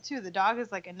shot it too, the dog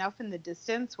is like enough in the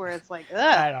distance where it's like, ugh,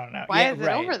 I don't know. Why is it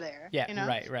over there? Yeah, you know?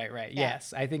 right. Yeah.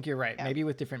 Yes, I think you're right. Yeah. Maybe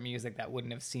with different music, that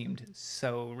wouldn't have seemed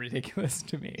so ridiculous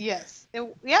to me. Yes.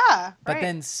 But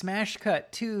then smash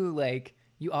cut too, like,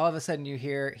 you all of a sudden you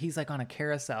hear, he's like on a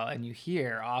carousel and you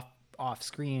hear off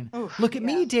screen, look at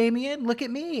me, Damien, look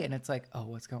at me. And it's like, oh,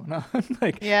 what's going on?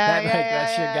 Like,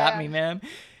 that shit got me, man.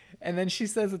 And then she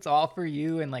says it's all for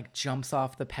you and like jumps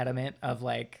off the pediment of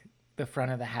like the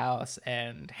front of the house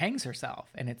and hangs herself.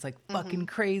 And it's like fucking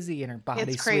crazy. And her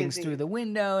body swings through the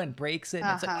window and breaks it.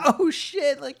 And it's like, oh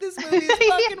shit, like this movie is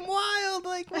fucking wild.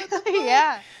 Like, what the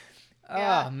fuck?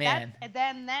 Oh, man.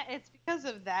 It's because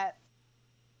of that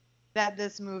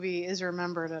this movie is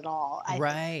remembered at all.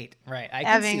 Right. I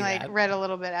having like read a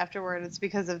little bit afterward, it's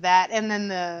because of that, and then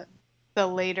the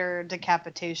later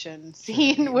decapitation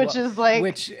scene, which is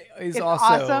also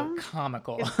awesome.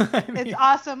 Comical. It's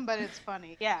awesome, but it's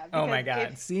funny. Yeah. Oh my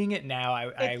God, seeing it now,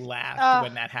 I laughed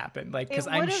when that happened, like, because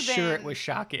I'm sure it was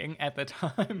shocking at the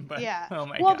time. But oh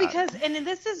my God. Well, because and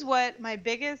this is what my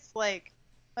biggest, like,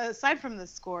 aside from the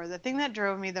score, the thing that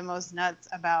drove me the most nuts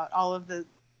about all of the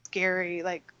scary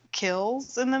like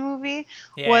kills in the movie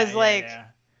was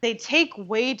they take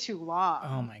way too long.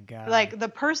 Oh my God. Like, the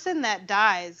person that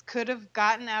dies could have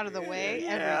gotten out of the way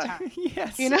every time.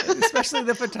 Yes. You know? Especially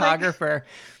the photographer.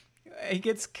 He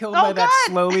gets killed by that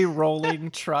slowly rolling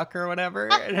truck or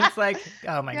whatever. And it's like,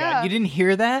 oh my God, you didn't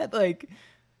hear that? Like,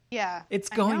 it's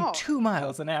going 2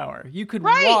 miles an hour. You could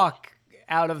walk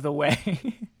out of the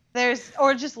way.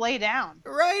 Or just lay down.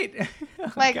 Right. Oh,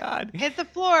 like, God. Hit the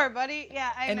floor, buddy. Yeah,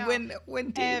 I know. And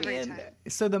when Damien,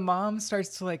 so the mom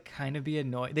starts to like kind of be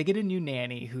annoyed. They get a new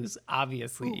nanny who's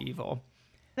obviously evil.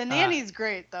 The nanny's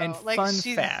great though. And like, fun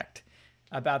fact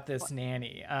about this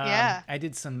nanny. I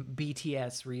did some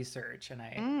BTS research and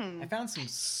I found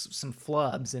some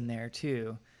flubs in there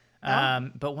too.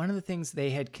 But one of the things they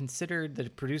had considered, the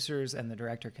producers and the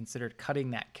director considered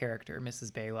cutting that character,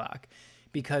 Mrs. Baylock,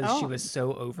 because she was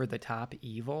so over the top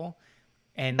evil.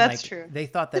 And that's true. They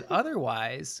thought that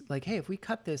otherwise, like, hey, if we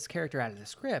cut this character out of the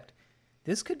script,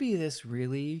 this could be this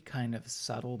really kind of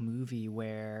subtle movie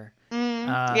where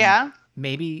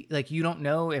maybe like you don't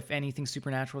know if anything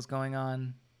supernatural is going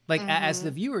on. Like as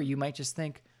the viewer, you might just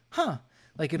think, huh,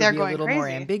 like it'll be a little more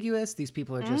ambiguous. These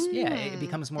people are just, it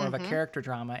becomes more of a character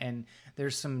drama, and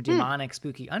there's some demonic,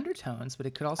 spooky undertones, but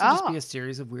it could also just be a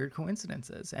series of weird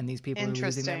coincidences, and these people are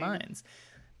losing their minds.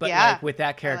 But like with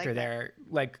that character there,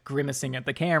 like grimacing at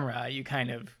the camera, you kind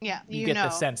of you get the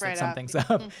sense that something's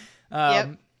up.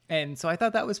 And so I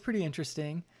thought that was pretty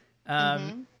interesting.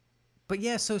 But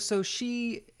yeah, so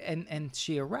she and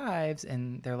she arrives,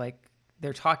 and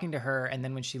they're talking to her, and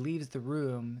then when she leaves the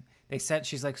room,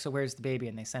 she's like, so where's the baby?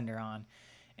 And they send her on.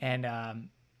 And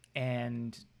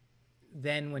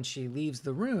then when she leaves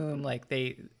the room, like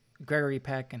Gregory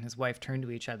Peck and his wife turn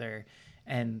to each other,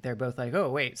 and they're both like, oh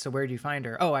wait, so where did you find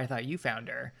her? Oh, I thought you found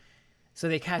her. So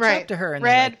they catch up to her, and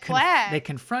they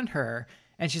confront her,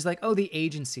 and she's like, oh, the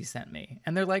agency sent me.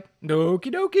 And they're like,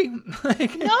 okie dokie.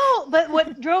 Like, no, but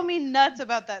what drove me nuts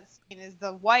about that scene is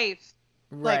the wife,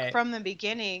 like from the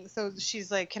beginning. So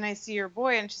she's like, can I see your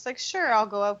boy? And she's like, sure, I'll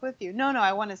go up with you. No,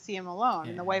 I want to see him alone.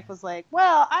 And the wife was like,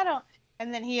 well, I don't.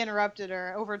 And then he interrupted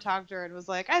her, overtalked her, and was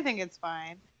like, I think it's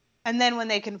fine. And then when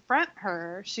they confront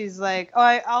her, she's like,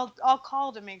 oh, I'll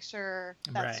call to make sure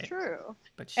that's true.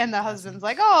 And the husband's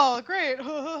like, oh, great.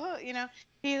 You know,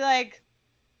 he like,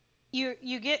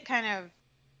 you get kind of,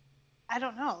 I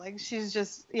don't know, like she's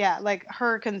just, like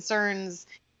her concerns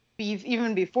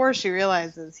even before she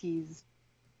realizes he's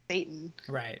Satan.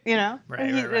 Right. You know?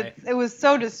 Right. It was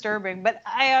so disturbing. But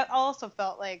I also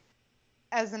felt like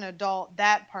as an adult,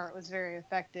 that part was very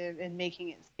effective in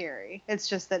making it scary. It's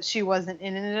just that she wasn't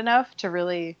in it enough to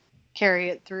really carry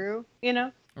it through, you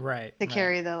know? Right. To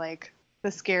carry the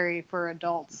scary for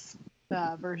adults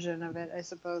version of it, I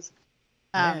suppose.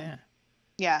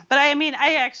 Yeah, but I mean,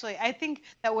 I think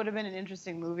that would have been an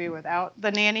interesting movie without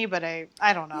the nanny, but I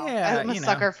don't know. Yeah, I'm a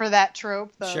sucker for that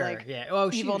trope. Sure,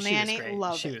 Oh, evil nanny, she was great.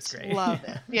 loved she it. was great. Loved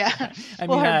it. Yeah. I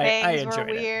mean, her I bangs were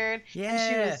enjoyed weird. Yeah. And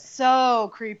she was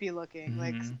so creepy looking.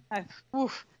 Yeah.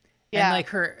 And like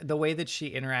the way that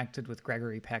she interacted with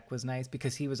Gregory Peck was nice,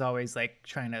 because he was always like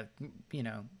trying to, be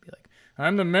like,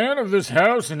 I'm the man of this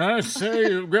house, and I say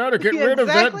you've got to get rid of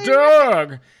that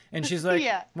dog. And she's like,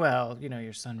 well,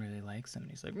 your son really likes him.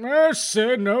 And he's like, I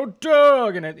said no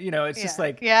dog. And it's just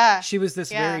like, she was this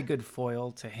very good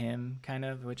foil to him, kind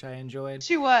of, which I enjoyed.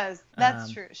 She was.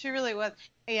 That's true. She really was.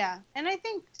 Yeah. And I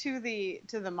think to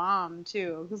the mom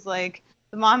too, because like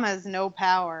the mom has no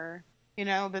power.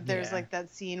 But there's like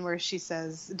that scene where she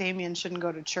says Damien shouldn't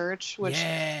go to church, which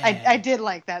I did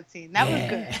like that scene. That was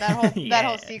good. That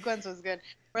whole sequence was good.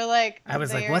 Where like I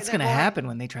was like, what's gonna happen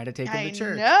when they try to take him to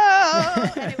church? No,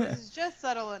 and it was just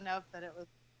subtle enough that it was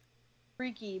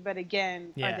freaky. But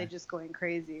again, are they just going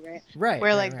crazy, right? Right.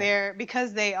 Where they're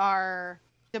because they are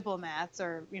diplomats,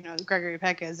 or Gregory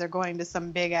Peck is, they're going to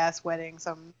some big ass wedding,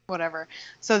 some whatever.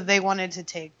 So they wanted to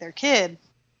take their kid.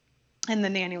 And the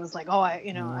nanny was like, I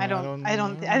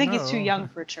think he's too young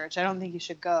for church. I don't think he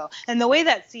should go. And the way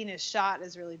that scene is shot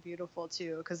is really beautiful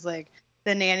too, because like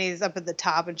the nanny's up at the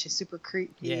top and she's super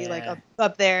creepy, like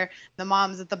up there. The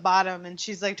mom's at the bottom and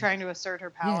she's like trying to assert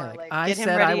her power. Like I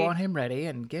said, I want him ready,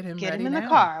 and get him ready in now. the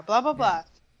car. Blah blah blah.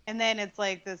 And then it's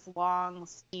like this long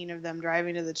scene of them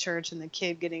driving to the church and the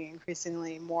kid getting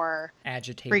increasingly more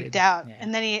agitated, freaked out. Yeah.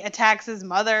 And then he attacks his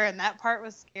mother, and that part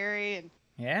was scary. And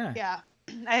yeah.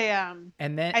 I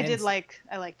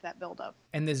liked that build up.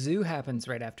 And the zoo happens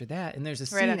right after that, and there's a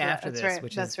scene after this,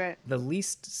 which is the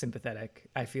least sympathetic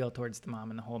I feel towards the mom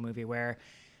in the whole movie, where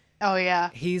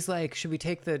he's like, should we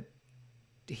take the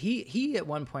he at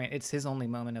one point, it's his only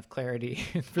moment of clarity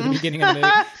for the beginning of the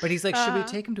movie, but he's like, should we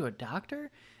take him to a doctor?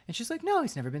 And she's like, no,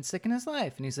 he's never been sick in his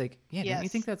life. And he's like, don't you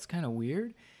think that's kind of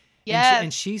weird? Yes.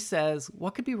 And she says,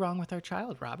 what could be wrong with our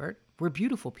child, Robert? We're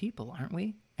beautiful people, aren't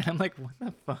we? And I'm like, what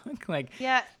the fuck? Like,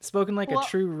 spoken like a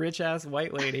true rich ass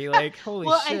white lady. Like, holy shit.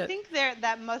 Well, I think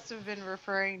that must have been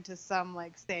referring to some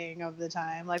like saying of the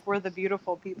time, like, we're the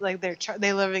beautiful people, like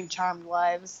they living charmed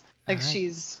lives. Like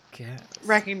she's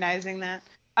recognizing that.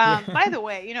 By the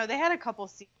way, they had a couple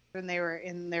scenes when they were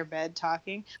in their bed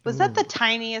talking. Was that the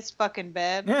tiniest fucking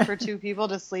bed for two people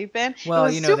to sleep in? Well,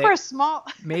 it was super small.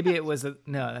 Maybe it was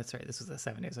no, that's right. This was the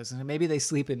 70s. Maybe they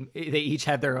they each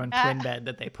had their own twin bed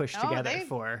that they pushed together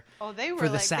for. Oh, they were for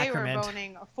the like sacrament. They were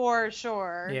boning for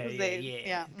sure. Because they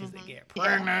get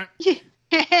pregnant.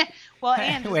 Well,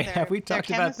 and wait, have we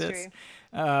talked about this?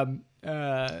 This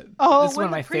is one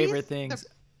of my favorite things.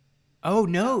 Oh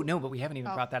no, but we haven't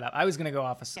even brought that up. I was gonna go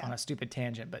off on a stupid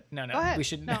tangent, but no, we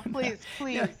should. No, please.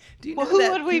 No. Do you know know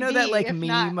who would we be that like if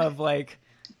meme not? of like,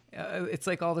 It's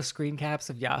like all the screen caps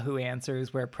of Yahoo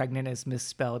Answers where pregnant is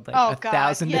misspelled like Oh,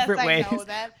 1,000 God. different ways. I know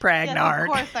that. Pragnart.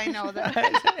 Yes, of course I know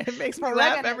that. It makes me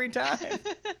laugh every time.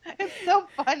 It's so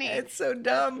funny. It's so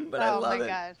dumb, but I love it. Oh my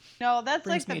God. No, that's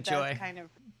Brings like the me best joy. kind of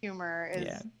humor is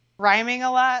Yeah. rhyming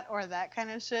a lot or that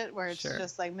kind of shit where it's Sure.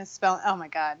 just like misspelling. Oh my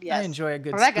God. Yes. I enjoy a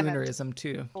good Pregnant. spoonerism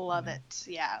too. Love it.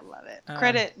 Yeah, love it. Um,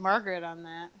 Credit Margaret on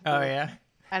that. Oh yeah.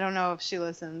 I don't know if she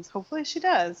listens. Hopefully she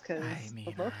does because I mean,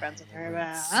 we're both friends with her. I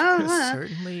But I don't know.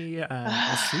 certainly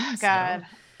assume so. God.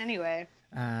 Anyway,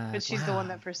 but she's the one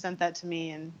wow. that first sent that to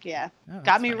me, and yeah, Oh, that's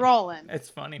got me funny. rolling. It's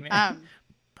funny, man. So funny.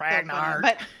 Pragnart.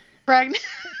 But pregnant,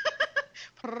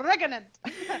 pregnant.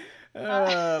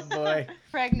 Oh boy.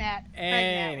 Pregnant.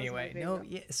 Anyway, no,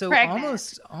 yeah. So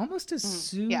Pregnant. almost as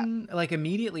soon, yeah. like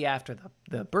immediately after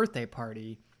the birthday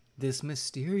party, this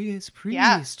mysterious priest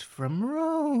Yeah. from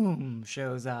Rome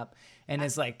shows up and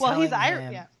is like Well, telling he's Irish.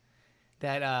 him Yeah.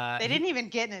 that They didn't even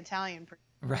get an Italian priest.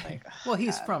 right. Like, Well,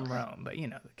 he's God. from Rome, but you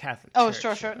know the Catholic. Oh,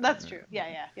 Church, sure. That's true.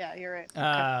 Yeah. You're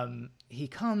right. He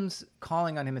comes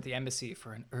calling on him at the embassy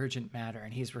for an urgent matter,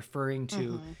 and he's referring to.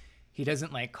 Mm-hmm. He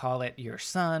doesn't like call it your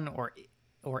son or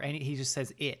any. He just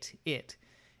says it,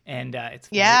 and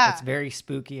it's very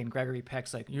spooky. And Gregory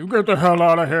Peck's like, "You get the hell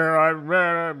out of here!"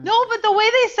 No, but the way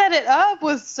they set it up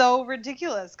was so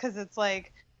ridiculous because it's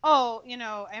like, oh,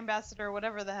 ambassador,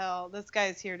 whatever the hell, this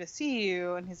guy's here to see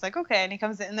you, and he's like, okay, and he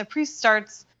comes in, and the priest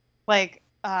starts like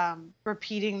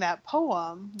repeating that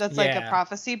poem that's like a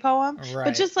prophecy poem, Right.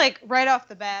 but just like right off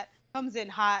the bat comes in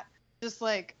hot, just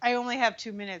like I only have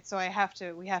 2 minutes, so we have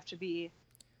to be.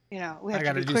 We have I to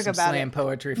gotta be do quick some about slam it.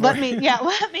 poetry for Let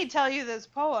you. me tell you this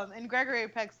poem. And Gregory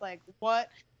Peck's like, what?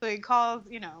 So he calls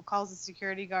the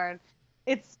security guard.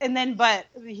 But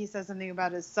he says something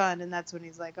about his son, and that's when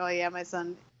he's like, oh yeah, my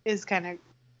son is kind of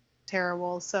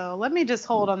terrible. So let me just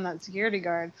hold on that security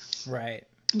guard. Right.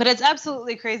 But it's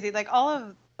absolutely crazy. Like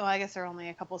I guess there are only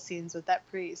a couple scenes with that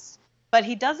priest, but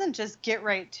he doesn't just get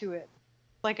right to it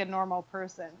like a normal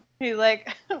person. He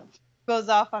like goes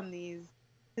off on these.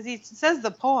 Because he says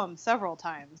the poem several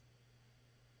times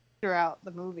throughout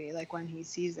the movie, like when he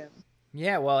sees him.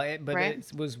 Yeah, well, right?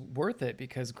 it was worth it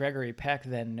because Gregory Peck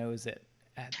then knows it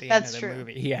at the That's end of the true.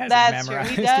 movie. He has That's it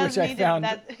memorized, true. He does. which I found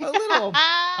a little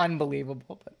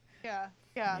unbelievable. But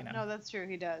yeah. No, that's true.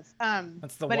 He does.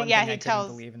 that's the but one yeah, thing I he couldn't tells.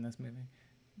 believe in this movie.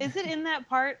 Is it in that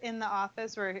part in the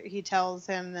office where he tells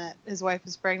him that his wife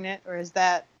is pregnant, or is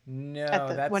that No,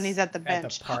 that's when he's at the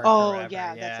bench? park oh, or whatever,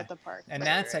 yeah, that's at the park. And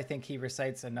that's I think he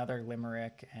recites another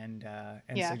limerick and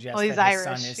suggests he's that his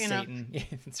Irish, son is Satan. Yeah,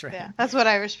 that's right. Yeah, that's what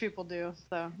Irish people do.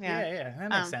 So Yeah, that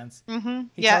makes sense. Mm-hmm.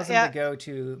 He tells him to go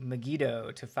to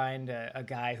Megiddo to find a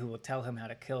guy who will tell him how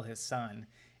to kill his son,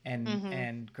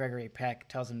 and Gregory Peck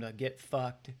tells him to get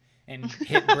fucked and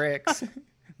hit bricks.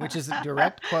 Which is a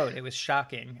direct quote. It was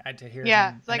shocking to hear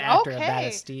him, it's like, an actor of that okay.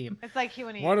 esteem. It's like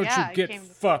when he. Why don't you get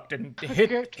fucked and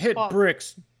hit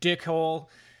bricks, dickhole?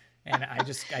 And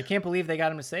I can't believe they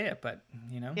got him to say it, but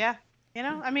Yeah,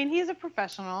 I mean, he's a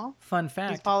professional. Fun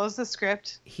fact: he follows the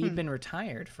script. He'd been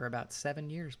retired for about 7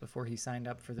 years before he signed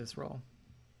up for this role.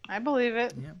 I believe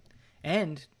it. Yeah.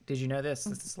 And did you know this?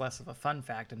 This is less of a fun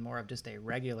fact and more of just a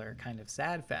regular kind of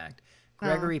sad fact.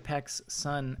 Gregory Peck's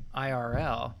son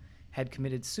IRL had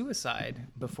committed suicide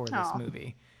before this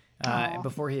movie,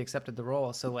 before he accepted the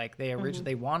role. So like they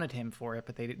originally wanted him for it,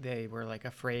 but they were like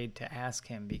afraid to ask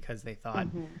him because they thought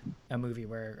a movie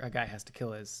where a guy has to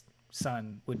kill his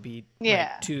son would be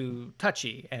like, too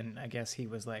touchy. And I guess he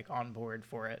was like on board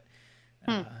for it,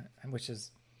 which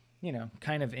is,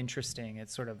 kind of interesting.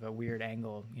 It's sort of a weird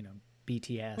angle,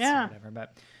 BTS or whatever.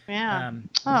 But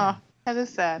that is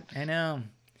sad. I know.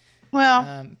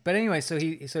 Well, but anyway, so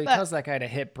he tells that guy to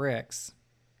hit bricks,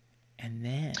 and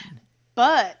then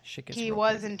he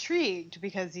was intrigued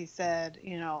because he said,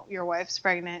 your wife's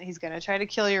pregnant. He's gonna try to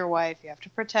kill your wife. You have to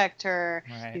protect her.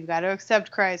 Right. You've got to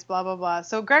accept Christ. Blah blah blah.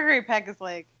 So Gregory Peck is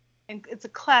like, and it's a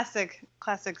classic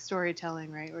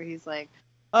storytelling, right? Where he's like,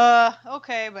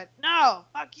 okay, but no,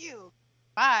 fuck you,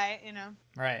 bye,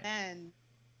 Right. And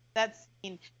that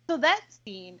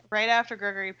scene right after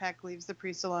Gregory Peck leaves the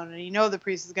priest alone, and the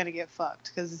priest is going to get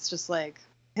fucked because it's just like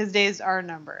his days are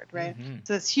numbered, right?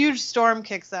 So this huge storm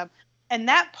kicks up, and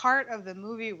that part of the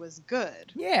movie was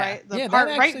good. Yeah, right? The part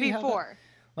right before,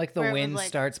 like the wind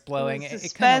starts blowing,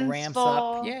 it kind of ramps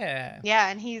up. Yeah,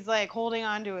 and he's like holding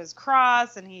on to his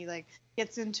cross, and he like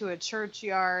gets into a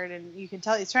churchyard, and you can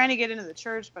tell he's trying to get into the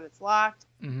church, but it's locked.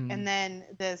 And then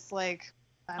this like.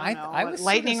 I was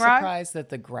lightning sort of rod? surprised that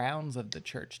the grounds of the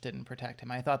church didn't protect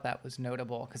him. I thought that was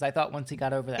notable because I thought once he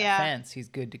got over that fence, he's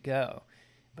good to go,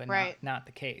 but not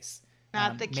the case.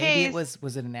 Not the maybe case. it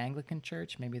was it an Anglican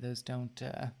church? Maybe those don't.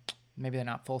 Maybe they're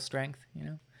not full strength. You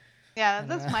know. Yeah,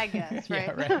 that's my guess,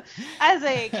 right? Yeah, right. As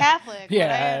a Catholic, what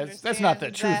I understand that's not the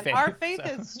is true that faith. our faith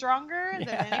So. is stronger than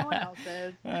anyone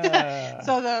else's. Uh.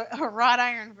 So the wrought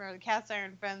iron or the cast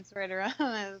iron fence right around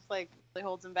it is like really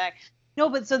holds him back. No,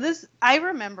 but so this, I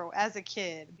remember as a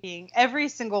kid being every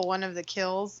single one of the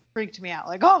kills freaked me out.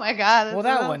 Like, oh my god! Well,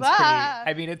 that one's pretty.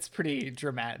 I mean, it's pretty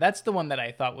dramatic. That's the one that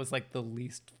I thought was like the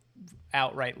least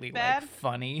outrightly bad, like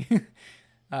funny.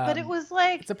 But it was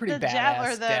like it's a pretty the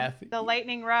badass death. The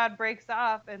lightning rod breaks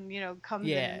off and comes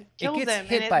and kills him. It gets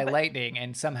hit by lightning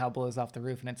and somehow blows off the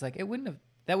roof, and it's like that wouldn't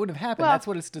have happened. That's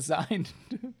what it's designed.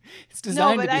 It's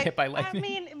designed to be hit by lightning. I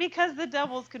mean, because the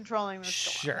devil's controlling the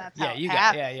storm. Sure. That's yeah, how you it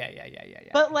got. happens. Yeah.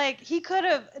 But like he could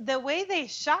have, the way they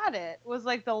shot it was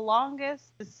like the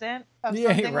longest descent of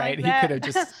something right. like that. He could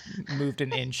have just moved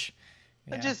an inch.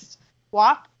 Yeah. Just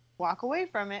walk away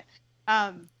from it.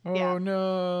 Oh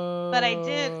no! But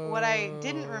what I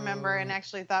didn't remember and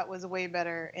actually thought was way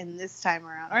better in this time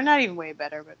around, or not even way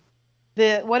better,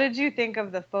 but what did you think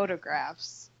of the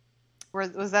photographs?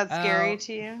 Was that scary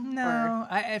to you? No,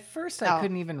 at first I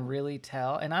couldn't even really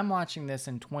tell, and I'm watching this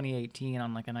in 2018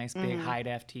 on like a nice big high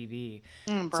def TV.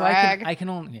 Brag. So I can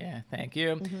only thank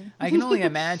you. Mm-hmm. I can only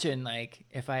imagine like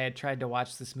if I had tried to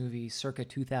watch this movie circa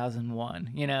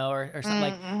 2001, or something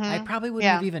like I probably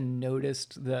wouldn't have even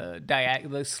noticed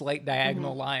the slight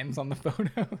diagonal lines on the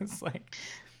photos. Like,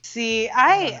 see,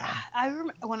 I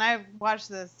remember when I watched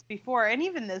this before, and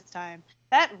even this time.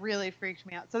 That really freaked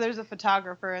me out. So there's a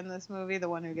photographer in this movie, the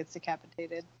one who gets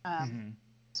decapitated.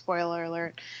 Spoiler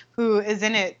alert. Who is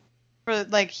in it for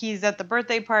like he's at the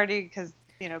birthday party because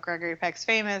Gregory Peck's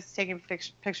famous, taking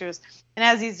pictures. And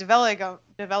as he's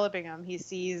developing them, he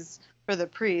sees for the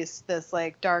priest this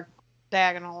like dark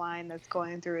diagonal line that's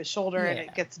going through his shoulder, and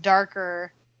it gets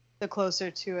darker the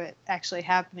closer to it actually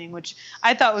happening, which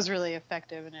I thought was really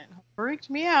effective, and it freaked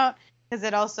me out because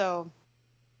it also.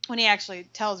 When he actually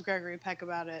tells Gregory Peck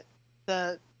about it,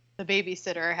 the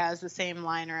babysitter has the same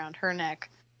line around her neck.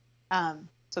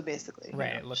 So basically,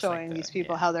 showing like these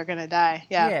people how they're gonna die.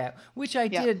 Yeah, which I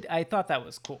did. I thought that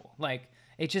was cool. Like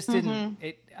it just didn't.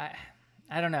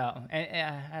 I don't know.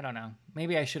 I don't know.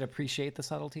 Maybe I should appreciate the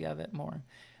subtlety of it more.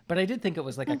 But I did think it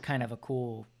was like a kind of a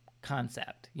cool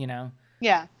concept.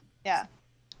 Yeah.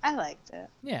 I liked it.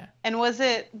 Yeah. And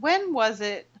when was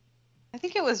it? I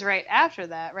think it was right after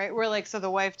that, right? Where like, so the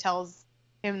wife tells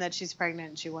him that she's pregnant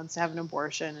and she wants to have an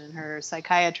abortion, and her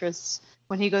psychiatrist,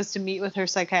 when he goes to meet with her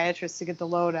psychiatrist to get the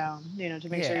lowdown, to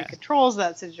make sure he controls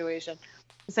that situation,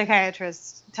 the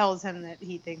psychiatrist tells him that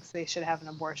he thinks they should have an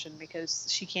abortion because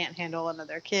she can't handle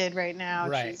another kid right now.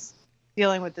 Right. She's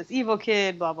dealing with this evil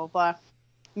kid, blah, blah, blah.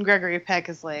 And Gregory Peck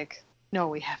is like, no,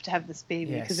 we have to have this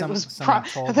baby because there was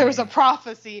a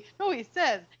prophecy. No, he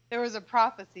says there was a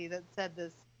prophecy that said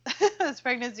this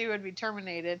pregnancy would be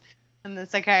terminated, and the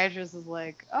psychiatrist is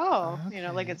like,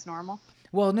 like it's normal.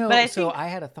 Well, no, but I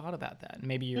had a thought about that.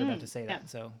 Maybe you're about to say that,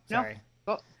 so sorry.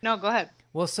 No, go ahead.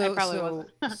 Well,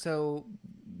 so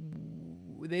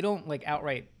they don't like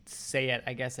outright say it,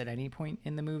 I guess, at any point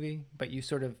in the movie, but you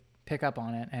sort of pick up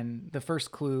on it, and the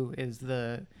first clue is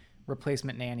the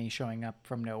replacement nanny showing up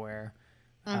from nowhere,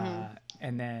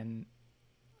 and then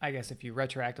I guess if you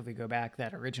retroactively go back,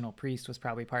 that original priest was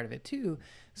probably part of it too.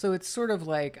 So it's sort of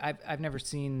like I've never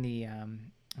seen the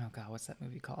what's that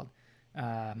movie called?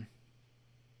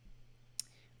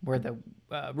 Where the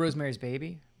Rosemary's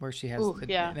Baby, where she has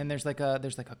and there's like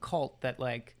a cult that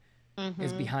like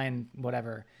is behind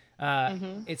whatever.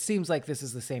 It seems like this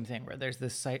is the same thing where there's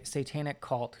this satanic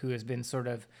cult who has been sort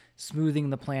of smoothing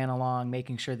the plan along,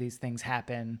 making sure these things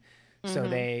happen. So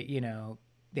they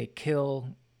kill.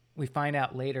 We find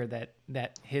out later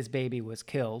that his baby was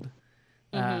killed.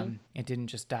 It didn't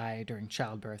just die during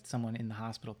childbirth. Someone in the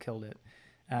hospital killed it.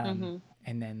 And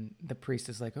then the priest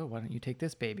is like, oh, why don't you take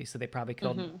this baby? So they probably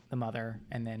killed the mother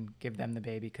and then give them the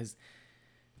baby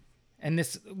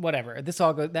this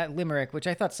all goes, that limerick, which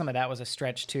I thought some of that was a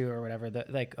stretch too, or whatever.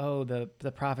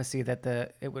 The prophecy that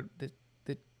the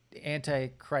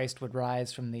Antichrist would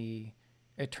rise from the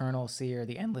eternal sea or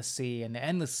the endless sea, and the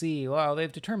endless sea, well,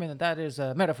 they've determined that is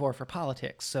a metaphor for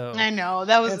politics. So I know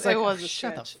that was like, was a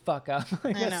shut stretch. The fuck up.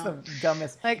 That's the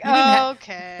dumbest. Like,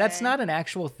 okay, that's not an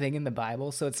actual thing in the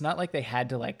Bible, so it's not like they had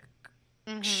to like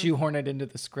shoehorn it into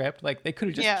the script. Like they could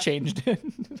have just changed it.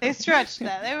 They stretched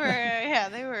that. They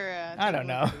were. I don't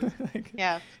know.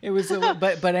 It was,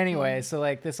 but anyway. So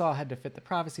like this all had to fit the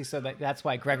prophecy. So that's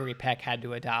why Gregory Peck had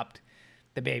to adopt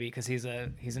the baby, because he's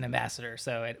an ambassador,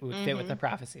 so it would fit with the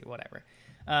prophecy, whatever.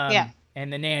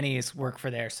 And the nannies work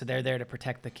for there, so they're there to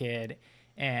protect the kid.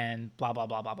 and blah blah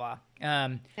blah blah blah.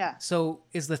 Yeah. So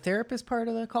is the therapist part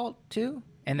of the cult too?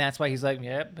 And that's why he's like,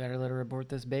 "Yep, better let her abort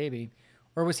this baby,"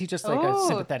 or was he just like a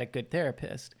sympathetic good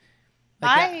therapist?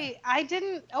 Like I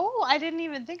didn't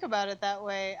even think about it that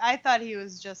way. I thought he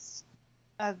was just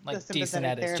like decent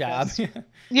at his job.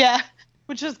 Yeah,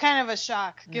 which was kind of a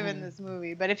shock given this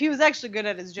movie. But if he was actually good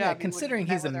at his job, yeah, considering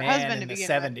he's a man in the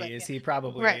 70s, he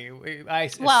probably I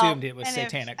assumed it was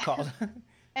satanic cult.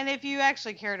 And if you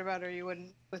actually cared about her, you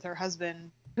wouldn't with her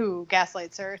husband who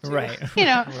gaslights her too. Right. You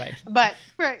know. Right. But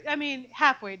I mean,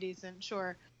 halfway decent,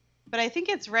 sure. But I think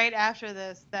it's right after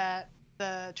this that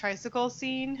the tricycle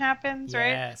scene happens, right?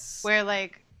 Yes. Where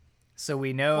like. So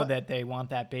we know that they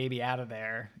want that baby out of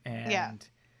there, and yeah.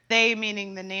 They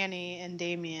meaning the nanny and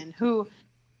Damien, who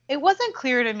it wasn't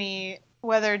clear to me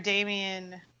whether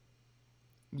Damien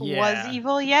was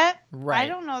evil yet. Right. I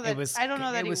don't know that. I don't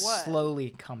know that he was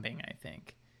slowly coming. I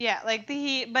think. Yeah, like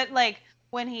but like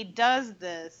when he does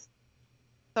this.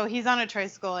 So he's on a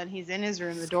tricycle and he's in his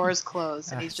room. The door is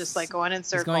closed and he's just like going in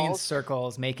circles. He's going in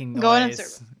circles, making noise. Going in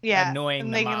circles. Yeah. Annoying and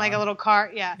the making mom. like a little car.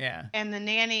 Yeah. Yeah. And the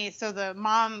nanny. So the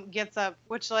mom gets up,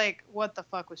 which like, what the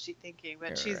fuck was she thinking?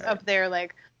 But she's up there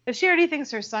like, if she already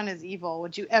thinks her son is evil,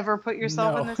 would you ever put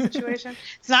yourself in this situation?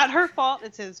 It's not her fault.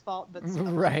 It's his fault. But still.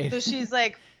 Right. So she's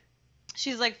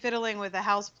like fiddling with a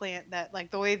house plant that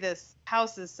like the way this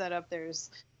house is set up, there's.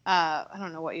 I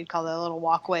don't know what you'd call that, a little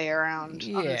walkway around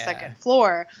on the second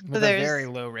floor. With a very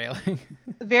low railing.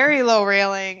 Very low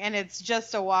railing, and it's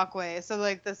just a walkway. So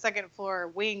like the second floor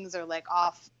wings are like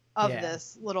off of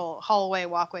this little hallway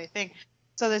walkway thing.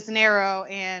 So it's narrow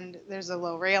and there's a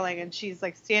low railing, and she's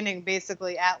like standing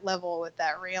basically at level with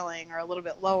that railing or a little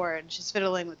bit lower, and she's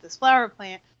fiddling with this flower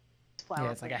plant.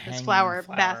 It's like a hanging flower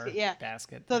basket. Yeah.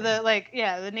 Basket. So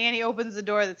the nanny opens the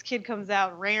door. This kid comes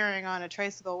out raring on a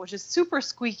tricycle, which is super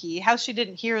squeaky. How she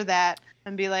didn't hear that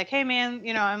and be like, "Hey man,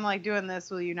 I'm like doing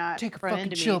this. Will you not take a run fucking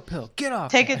into chill me? Pill? Get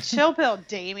off. Take a chill pill,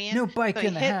 Damien. No bike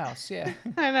in the house. Yeah.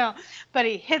 I know, but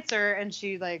he hits her and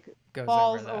she like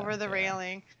falls over the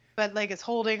railing, but like is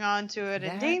holding on to it.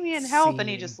 And Damien, help! And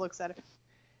he just looks at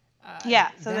her.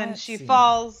 So then she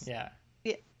falls. Yeah.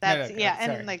 That's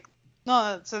and like.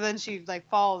 No, so then she like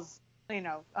falls,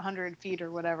 100 feet or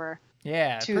whatever.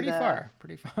 Yeah, pretty far.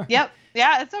 Yep.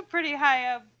 Yeah, it's a pretty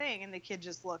high up thing, and the kid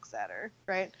just looks at her,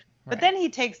 right? But then he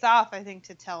takes off, I think,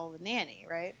 to tell the nanny,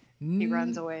 right? He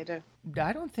runs away to.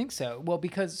 I don't think so. Well,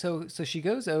 because so she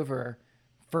goes over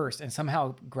first and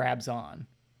somehow grabs on.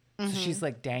 Mm-hmm. So she's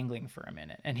like dangling for a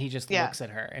minute, and he just looks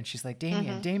at her, and she's like,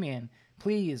 Damien,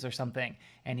 please, or something,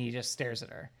 and he just stares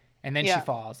at her, and then she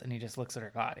falls, and he just looks at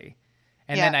her body.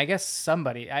 And then I guess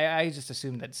somebody, I just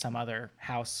assumed that some other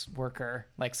house worker,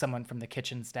 like someone from the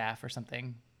kitchen staff or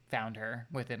something, found her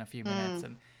within a few minutes.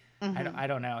 And I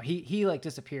don't know. He like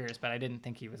disappears, but I didn't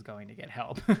think he was going to get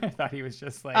help. I thought he was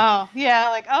just like, oh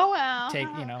well, take,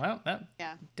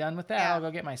 done with that. I'll go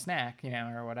get my snack,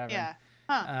 or whatever.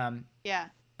 Yeah.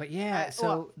 But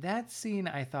so that scene,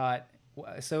 I thought,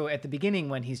 so at the beginning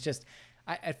when he's just,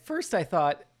 at first I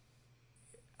thought,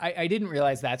 I didn't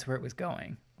realize that's where it was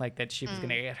going. Like that she was going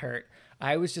to get hurt.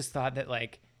 I was just thought that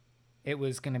like it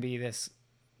was going to be this,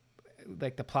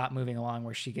 like the plot moving along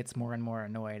where she gets more and more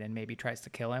annoyed and maybe tries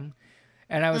to kill him.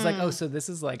 And I was like, oh, so this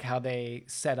is like how they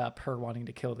set up her wanting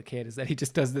to kill the kid, is that he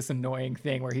just does this annoying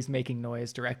thing where he's making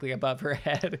noise directly above her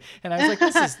head. And I was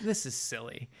like, this is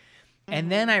silly.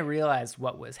 And then I realized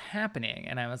what was happening,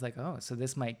 and I was like, oh, so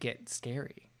this might get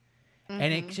scary.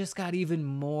 And it just got even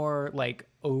more like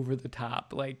over the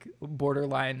top, like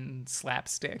borderline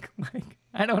slapstick. Like,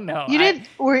 I don't know.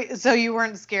 So you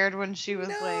weren't scared when she was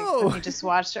like, when you just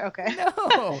watched her? Okay.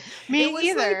 No. Me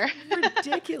either. Like,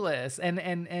 ridiculous.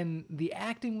 And the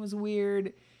acting was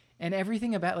weird. And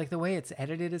everything about like the way it's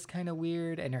edited is kind of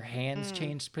weird, and her hands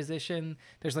changed position.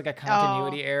 There's like a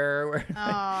continuity error. Where, like,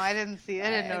 I didn't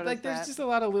notice like, there's just a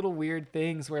lot of little weird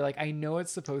things where like I know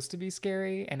it's supposed to be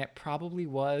scary, and it probably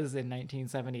was in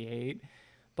 1978,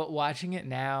 but watching it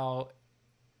now,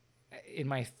 in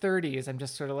my 30s, I'm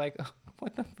just sort of like, oh,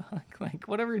 what the fuck? Like,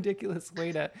 what a ridiculous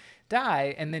way to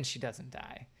die. And then she doesn't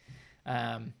die.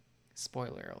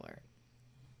 Spoiler alert.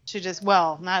 She just,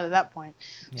 not at that point.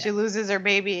 Yeah. She loses her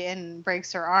baby and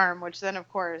breaks her arm, which then, of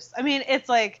course, I mean, it's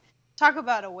like, talk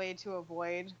about a way to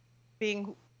avoid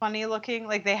being funny looking.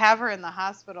 Like, they have her in the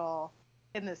hospital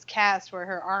in this cast where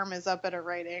her arm is up at a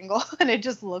right angle, and it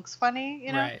just looks funny,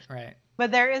 Right.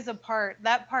 But there is that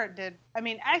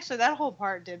whole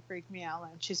part did freak me out.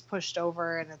 And she's pushed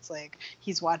over, and it's like,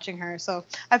 he's watching her. So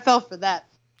I fell for that.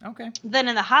 Okay. Then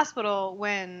in the hospital,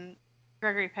 when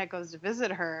Gregory Peck goes to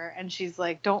visit her, and she's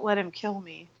like, don't let him kill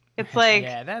me. It's like,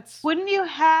 yeah, that's. wouldn't you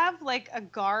have like a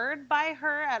guard by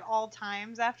her at all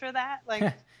times after that?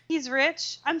 Like, he's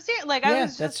rich. I'm serious. Like, I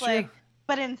was just like,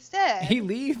 but instead, he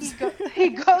leaves. He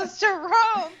goes to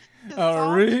Rome.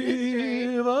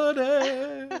 Arrivederci.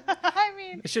 I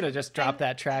mean, I should have just dropped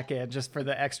that track in just for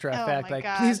the extra effect. Like,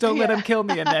 God. please don't let him kill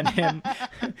me. And then him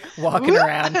walking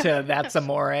around to That's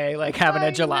Amore, like having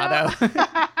a gelato,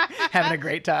 having a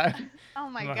great time. Oh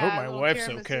my God. I hope my wife's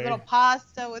okay. Little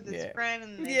pasta with his friend.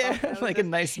 And like a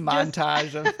nice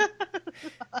montage of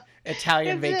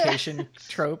Italian vacation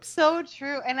tropes. So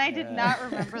true. And I did not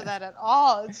remember that at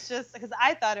all. It's just because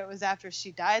I thought it was after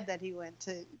she died that he went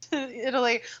to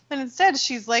Italy. But instead,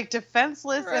 she's like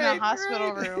defenseless in a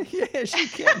hospital room. Yeah,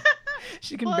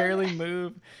 she can barely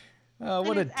move. Oh,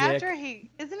 what a dick.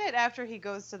 Isn't it after he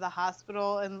goes to the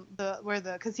hospital and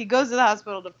because he goes to the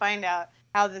hospital to find out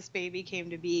how this baby came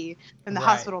to be, and the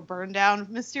hospital burned down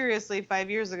mysteriously 5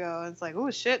 years ago. And it's like, oh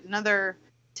shit, another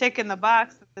tick in the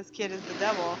box that this kid is the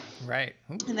devil. Right.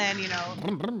 And then,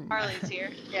 Harley's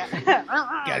here. Yeah.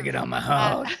 Gotta get on my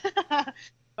hog.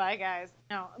 Bye, guys.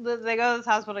 No, they go to this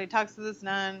hospital. He talks to this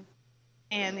nun,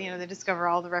 and they discover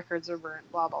all the records are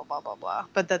burnt. Blah blah blah blah blah.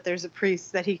 But that there's a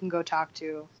priest that he can go talk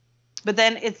to. But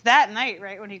then it's that night,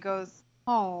 right when he goes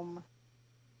home,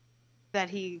 that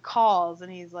he calls, and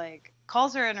he's like,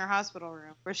 calls her in her hospital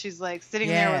room where she's like sitting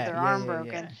there with her arm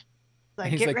broken.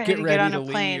 Like, get ready to get on a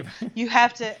plane. You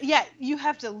have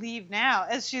to leave now.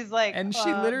 As she's like, and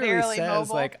she literally says,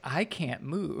 mobile. Like, I can't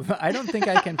move. I don't think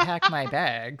I can pack my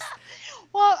bags.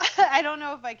 Well, I don't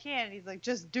know if I can. And he's like,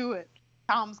 just do it.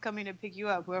 Tom's coming to pick you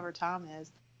up, whoever Tom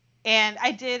is. And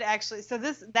I did actually. So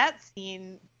that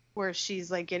scene where she's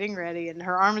like getting ready and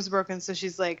her arm is broken, so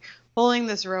she's like pulling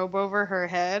this robe over her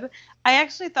head. I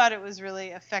actually thought it was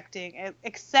really affecting,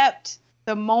 except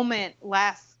the moment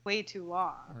lasts way too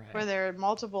long, where there are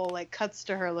multiple like cuts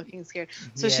to her looking scared.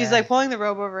 So she's like pulling the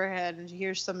robe over her head, and she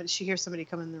hears somebody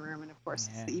come in the room, and of course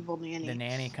it's the evil nanny. The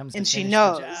nanny comes and to she finish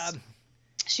knows the job.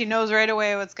 She knows right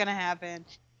away what's going to happen.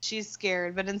 She's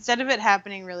scared, but instead of it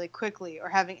happening really quickly or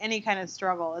having any kind of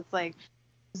struggle, it's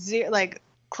like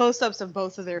close-ups of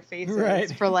both of their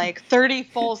faces for like 30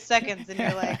 full seconds, and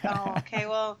you're like, oh, okay,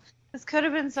 well, this could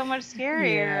have been so much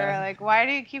scarier. Like, why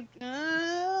do you keep,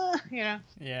 Yeah.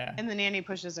 And the nanny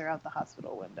pushes her out the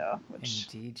hospital window, which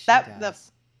indeed she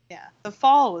does. The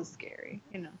fall was scary,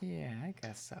 Yeah, I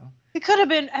guess so. It could have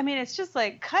been. I mean, it's just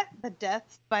like cut the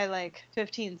deaths by like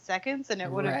 15 seconds, and it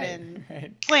would have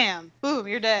been slam, boom,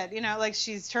 you're dead. Like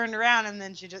she's turned around and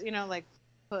then she just, like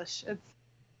push.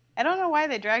 I don't know why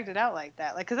they dragged it out like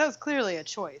that. Like, because that was clearly a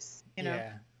choice,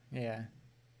 Yeah.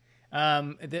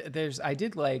 I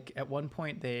did like at one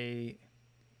point they,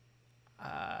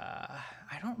 I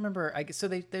don't remember. I guess so.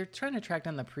 They're trying to track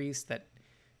down the priest that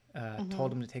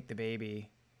told him to take the baby.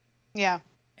 Yeah.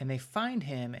 And they find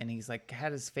him, and he's like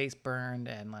had his face burned,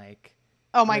 and like.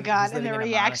 Oh my God! And the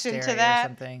reaction to that.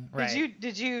 Something. Right.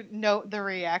 Did you note the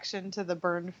reaction to the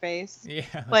burned face?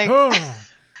 Yeah. Like.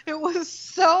 It was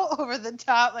so over the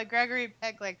top. Like Gregory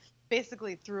Peck, like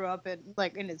basically threw up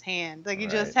in his hand. Like he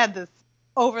just had this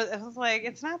over. It was like,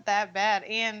 it's not that bad.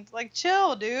 And like,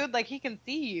 chill, dude. Like he can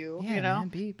see you. Man,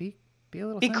 be a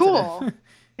little. Be sensitive. cool.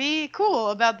 Be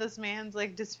cool about this man's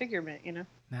like disfigurement.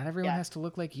 Not everyone has to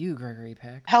look like you, Gregory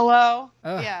Peck. Hello.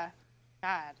 Ugh. Yeah.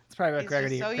 God. That's probably what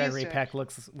Gregory Peck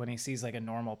looks when he sees like a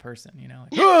normal person.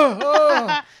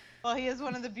 Like, Well, he is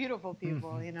one of the beautiful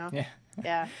people, Yeah.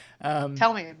 Yeah.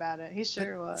 Tell me about it. He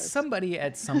sure was. Somebody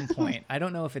at some point, I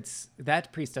don't know if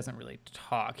that priest doesn't really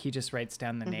talk. He just writes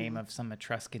down the name of some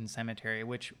Etruscan cemetery,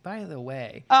 which, by the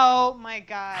way. Oh, my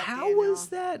God. How was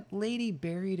that lady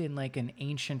buried in like an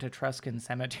ancient Etruscan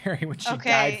cemetery when she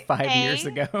died 5 years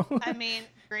ago? I mean,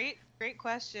 great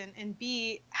question. And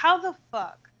B, how the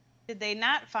fuck did they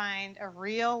not find a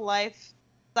real life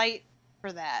site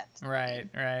for that? Right.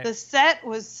 The set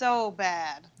was so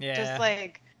bad. Yeah. Just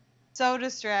like so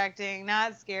distracting,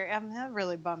 not scary. That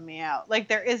really bummed me out. Like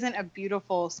there isn't a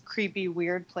beautiful, creepy,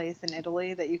 weird place in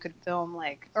Italy that you could film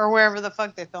or wherever the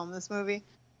fuck they filmed this movie.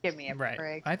 Give me a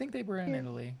break. I think they were in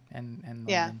Italy and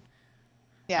London.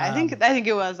 Yeah. I think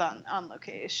it was on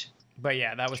location. But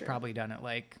yeah, that was probably done at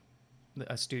like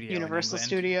a studio. Universal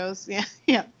Studios.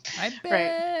 Yeah. I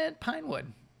bet Pinewood.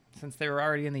 Since they were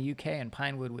already in the UK and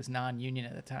Pinewood was non-union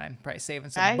at the time, probably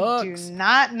saving some bucks. Do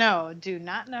not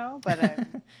know, but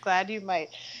I'm glad you might.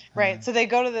 Right, so they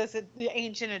go to the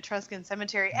ancient Etruscan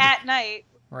cemetery at night.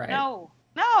 Right. No,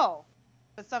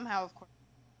 but somehow, of course,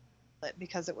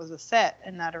 because it was a set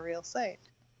and not a real site.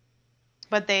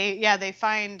 But they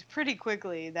find pretty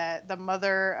quickly that the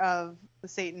mother of the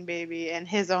Satan baby and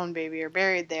his own baby are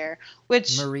buried there,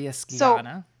 which Maria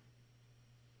Scianna.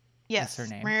 Yes, That's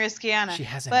her name. Maria Scianna. She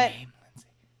has a name, Lindsay.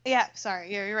 Yeah,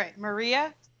 sorry. Yeah, you're right.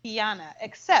 Maria Scianna.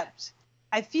 Except,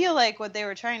 I feel like what they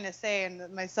were trying to say in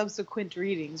my subsequent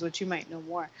readings, which you might know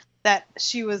more, that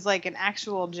she was like an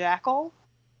actual jackal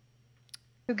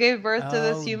who gave birth to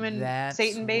this human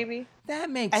Satan baby. That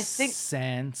makes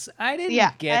sense. I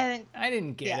didn't get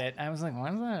it. I was like, why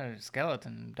is that a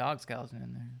skeleton, dog skeleton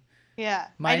in there? Yeah.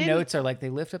 My notes are like, they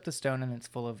lift up the stone and it's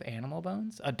full of animal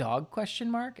bones. A dog ?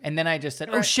 And then I just said,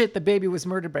 oh shit, the baby was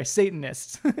murdered by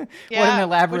Satanists. What an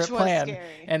elaborate plan.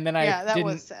 Scary. And then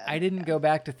I didn't go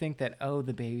back to think that, oh,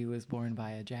 the baby was born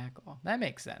by a jackal. That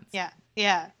makes sense.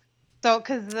 Yeah. So,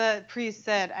 because the priest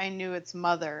said, I knew its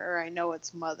mother, or I know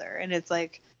its mother. And it's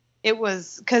like, it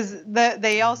was, because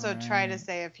they also try to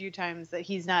say a few times that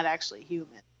he's not actually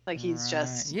human. Like, he's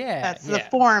just, that's the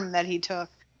form that he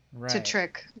took to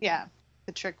trick,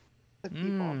 the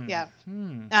people.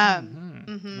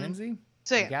 Lindsay,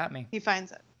 so you got me. He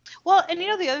finds it. Well, and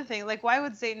the other thing, like, why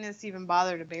would Satanists even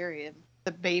bother to bury him,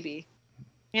 the baby?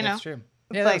 That's true.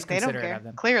 Yeah, like, they don't care.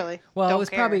 Clearly. Well, it was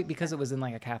probably because it was in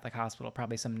like a Catholic hospital.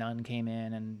 Probably some nun came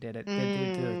in and did it.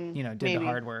 Did the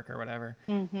hard work or whatever.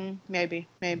 Maybe.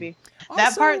 Also,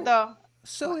 that part though.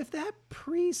 So if that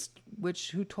priest,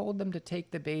 who told them to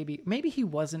take the baby, maybe he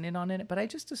wasn't in on it, but I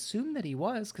just assumed that he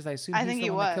was, because I assumed he's the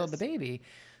one that killed the baby.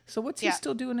 So what's he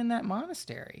still doing in that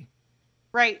monastery?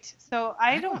 Right. So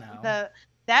I don't know.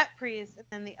 That priest and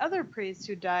then the other priest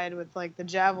who died with like the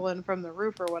javelin from the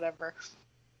roof or whatever.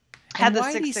 Had the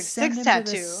 666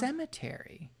 tattoo. To the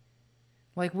cemetery?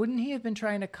 Like, wouldn't he have been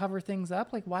trying to cover things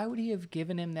up? Like, why would he have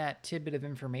given him that tidbit of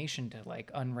information to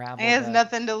like unravel? He has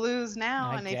nothing to lose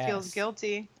now, and he feels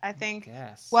guilty, I think.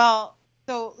 Yes. Well,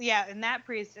 so yeah, and that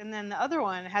priest, and then the other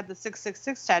one had the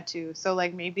 666 tattoo. So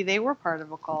like maybe they were part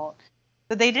of a cult,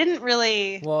 but they didn't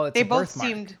really. Well, it's they both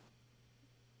seemed.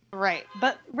 Right,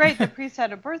 but the priest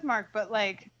had a birthmark, but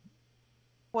like,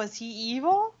 was he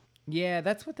evil? Yeah,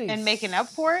 that's what they. And making up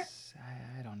for it.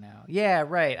 I don't know. Yeah,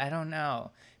 right. I don't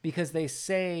know. Because they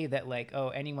say that, like, oh,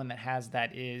 anyone that has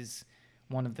that is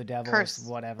one of the devil's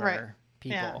whatever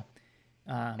people.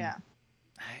 Yeah.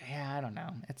 I don't know.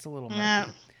 It's a little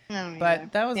murky.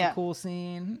 But that was a cool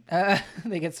scene.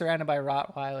 They get surrounded by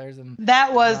Rottweilers and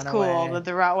that was cool with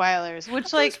the Rottweilers,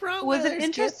 which like was it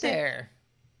interesting? There?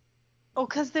 Oh,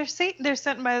 because they're Satan. They're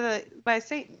sent by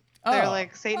Satan. They're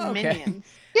like Satan minions.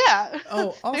 Yeah.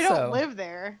 Oh, also, they don't live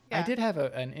there. Yeah. I did have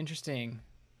an interesting,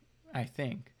 I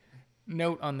think,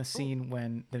 note on the scene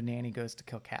when the nanny goes to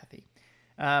kill Kathy.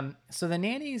 So the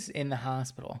nanny's in the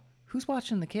hospital. Who's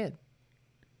watching the kid?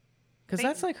 Because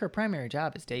that's like her primary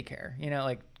job is daycare.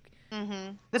 Like.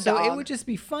 The so dog. It would just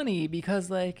be funny because,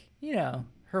 like,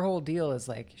 her whole deal is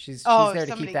like she's there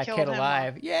to keep that kid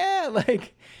alive. Yeah,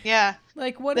 like. Yeah.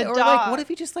 Like what? Or like what if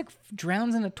he just like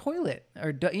drowns in a toilet?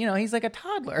 Or he's like a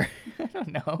toddler. I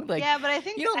don't know. Like. Yeah, but I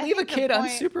think you don't leave a kid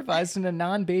unsupervised in a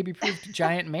non-baby-proof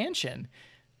giant mansion.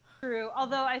 True.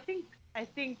 Although I think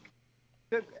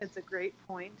it's a great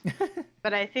point.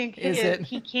 But I think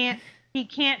he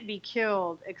can't be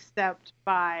killed except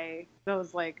by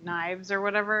those like knives or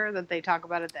whatever that they talk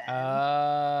about at the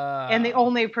end. And the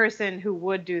only person who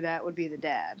would do that would be the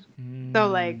dad. So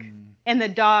like, and the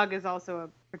dog is also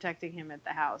protecting him at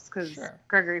the house because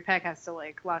Gregory Peck has to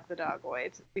like lock the dog away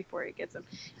before he gets him.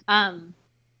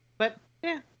 But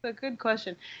yeah, it's a good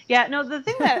question. Yeah, no, the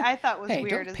thing that I thought was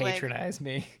weird don't is like patronize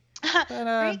me.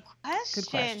 But, good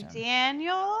question,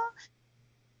 Daniel.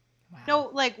 Wow. No,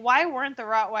 like, why weren't the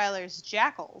Rottweilers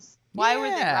jackals? Why were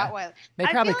they Rottweilers? They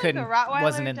probably couldn't.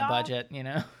 Wasn't in the budget,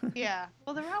 Yeah.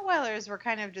 Well, the Rottweilers were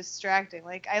kind of distracting.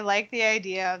 Like, I like the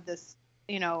idea of this,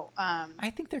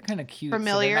 I think they're kind of cute.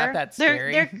 Familiar. So they're not that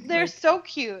scary. They're so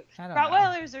cute.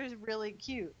 Rottweilers are really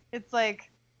cute. It's like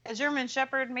a German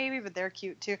Shepherd, maybe, but they're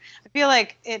cute too. I feel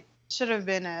like it should have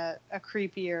been a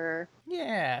creepier.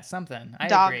 Yeah, something. I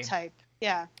dog agree. type.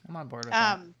 Yeah. I'm on board with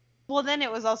that. Well, then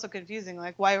it was also confusing.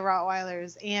 Like, why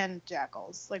Rottweilers and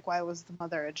jackals? Like, why was the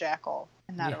mother a jackal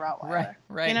and not a Rottweiler?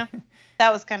 Right.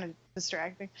 That was kind of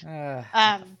distracting.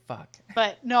 Fuck.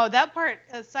 But no, that part,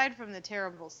 aside from the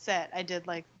terrible set, I did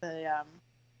like the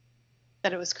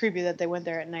that it was creepy that they went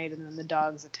there at night and then the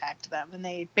dogs attacked them and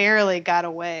they barely got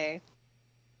away.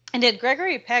 And did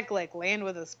Gregory Peck like land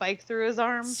with a spike through his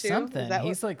arm too? Something.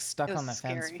 He's like stuck on the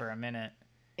fence for a minute.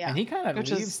 Yeah. And he kind of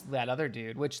leaves that other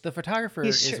dude, which the photographer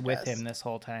is with him this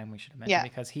whole time, we should have mentioned,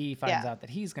 because he finds out that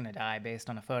he's going to die based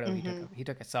on a photo he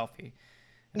took a selfie.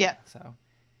 Yeah. So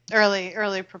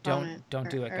early proponent. Don't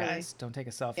do it, guys. Don't take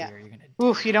a selfie or you're going to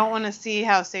Oof, you don't want to see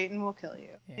how Satan will kill you,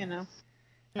 And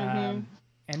then...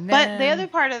 But the other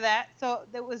part of that, so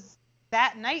it was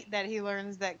that night that he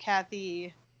learns that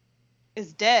Kathy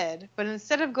is dead, but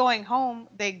instead of going home,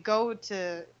 they go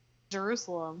to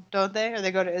Jerusalem, don't they? Or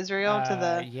they go to Israel to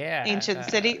the ancient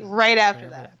city right after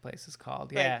that place is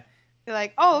called. Like, yeah. You're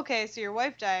like, oh, okay, so your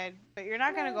wife died, but you're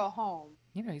not gonna go home.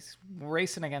 You know, he's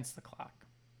racing against the clock.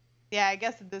 Yeah, I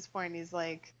guess at this point he's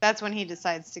like, that's when he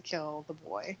decides to kill the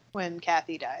boy, when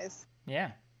Kathy dies.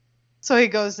 Yeah. So he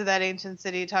goes to that ancient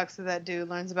city, talks to that dude,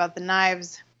 learns about the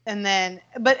knives, and then,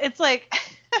 but it's like,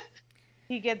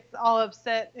 he gets all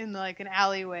upset in like an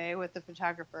alleyway with the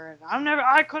photographer, and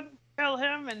I couldn't kill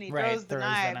him, and he throws the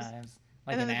knives.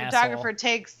 Like and then the photographer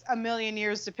takes a million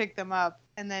years to pick them up,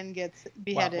 and then gets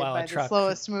beheaded by the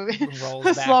slowest moving,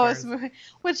 slowest moving.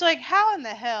 Which, like, how in the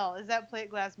hell is that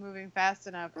plate glass moving fast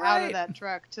enough out of that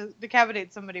truck to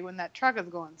decapitate somebody when that truck is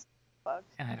going? Fuck.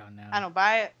 I don't know. I don't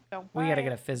buy it. We got to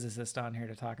get a physicist on here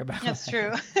to talk about. That's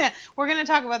true. We're gonna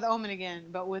talk about The Omen again,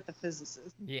 but with a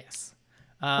physicist. Yes.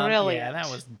 Brilliant. Yeah,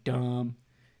 that was dumb.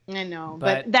 I know,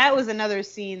 but that was another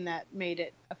scene that made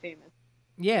it a famous.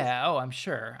 Yeah, I'm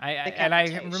sure.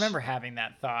 I remember having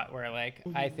that thought where, like,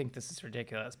 I think this is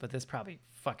ridiculous, but this probably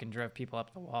fucking drove people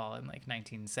up the wall in, like,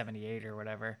 1978 or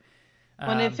whatever.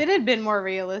 Well, if it had been more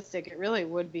realistic, it really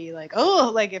would be like,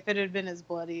 oh, like if it had been as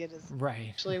bloody as it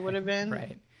actually would have been.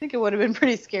 Right. I think it would have been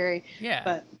pretty scary. Yeah.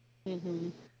 But.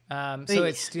 So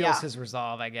it steals his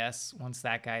resolve, I guess. Once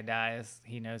that guy dies,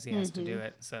 he knows he has to do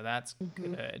it. So that's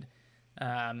good.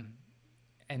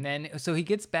 And then, so he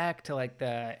gets back to like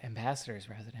the ambassador's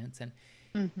residence, and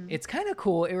it's kind of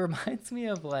cool. It reminds me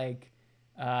of like,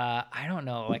 I don't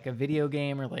know, like a video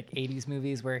game or like 80s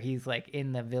movies where he's like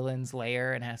in the villain's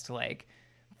lair and has to like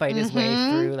fight his way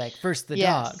through, like first the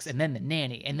dogs and then the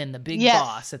nanny and then the big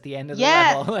boss at the end of the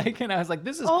level. Like, and I was like,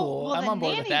 this is cool. Well, I'm on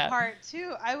board with that. The nanny part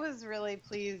too, I was really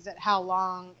pleased at how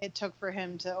long it took for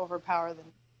him to overpower them.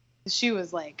 She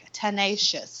was like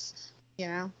tenacious. You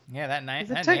know? Yeah, that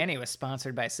nanny was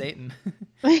sponsored by Satan.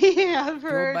 Yeah,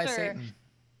 for by sure. Satan.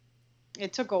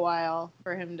 It took a while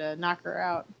for him to knock her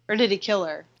out. Or did he kill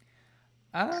her?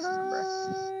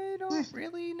 I don't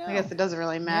really know. I guess it doesn't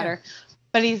really matter. Yeah.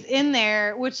 But he's in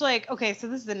there, which, like, okay, so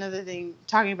this is another thing,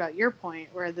 talking about your point,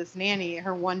 where this nanny,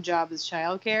 her one job is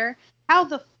childcare. How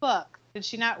the fuck did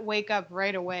she not wake up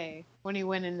right away when he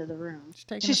went into the room?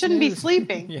 She shouldn't be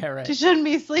sleeping. Yeah, right. She shouldn't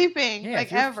be sleeping, like,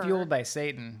 if you're ever. Fueled by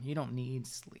Satan, you don't need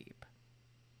sleep.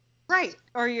 Right.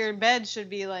 Or your bed should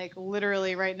be, like,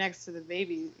 literally right next to the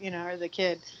baby, you know, or the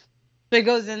kid. But he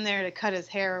goes in there to cut his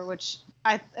hair, which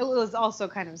it was also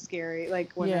kind of scary.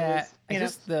 Like, when it was,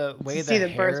 just the way the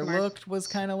hair looked was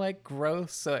kind of, like,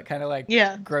 gross. So it kind of, like,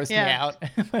 grossed me out.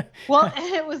 Well,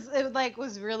 it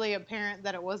was really apparent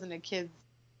that it wasn't a kid's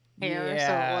hair,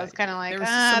 so it was kind of like,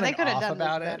 they could have done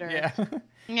this better.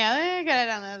 Yeah, they could have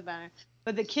done this better.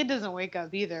 But the kid doesn't wake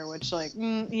up either, which, like,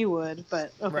 he would,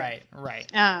 but okay. Right.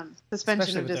 Suspension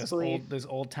especially of disbelief. Those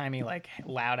old-timey, like,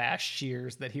 loud-ass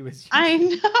shears that he was using. I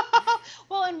know.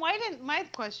 Well, and my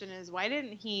question is, why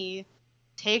didn't he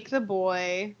take the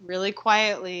boy really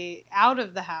quietly out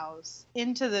of the house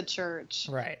into the church,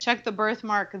 check the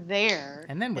birthmark there,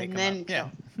 and then wake him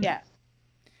up? Yeah.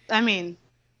 I mean,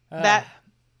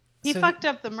 he fucked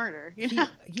up the murder, you know?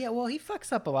 Well, he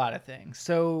fucks up a lot of things.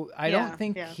 So I don't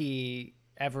think he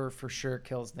ever for sure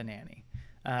kills the nanny,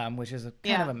 which is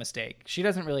kind of a mistake. She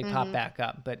doesn't really pop back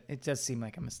up, but it does seem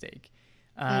like a mistake.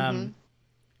 And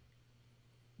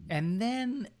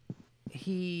then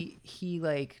he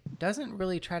like doesn't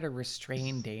really try to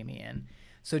restrain Damien.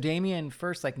 So Damien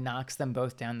first like knocks them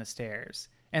both down the stairs.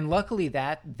 And luckily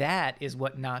that is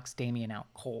what knocks Damien out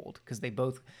cold, because they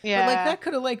both but like that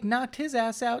could have like knocked his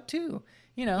ass out too.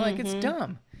 You know, like it's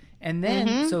dumb. And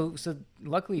then so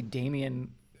luckily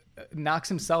Damien knocks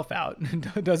himself out,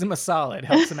 does him a solid,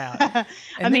 helps him out.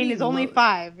 I mean, he's only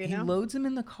 5, you know. He loads him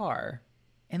in the car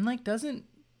and like doesn't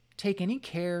take any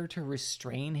care to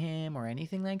restrain him or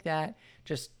anything like that.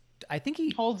 Just I think he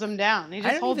holds him down. He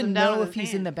just I don't even know if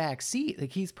he's in the back seat.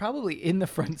 Like he's probably in the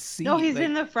front seat. No, he's like,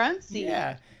 in the front seat.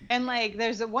 Yeah. And like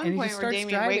there's at one point where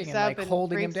Damien wakes up like, and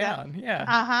holding him down.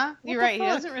 Yeah. You're right. He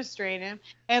doesn't restrain him.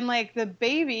 And like the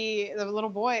baby, the little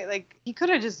boy, like he could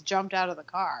have just jumped out of the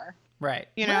car. Right.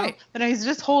 You know? Right. But he's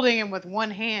just holding him with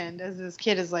one hand as this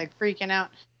kid is like freaking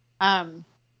out.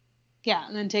 Yeah,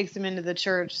 and then takes him into the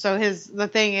church. So the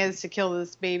thing is, to kill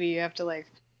this baby, you have to like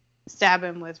stab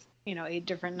him with, 8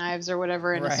 different knives or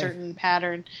whatever in a certain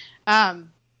pattern. And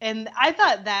I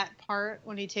thought that part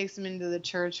when he takes him into the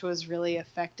church was really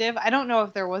effective. I don't know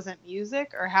if there wasn't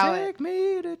music or how Take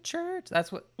me to church.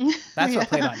 That's what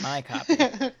played on my copy.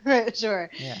 Right,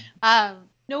 sure. Yeah.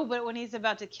 No, but when he's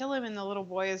about to kill him and the little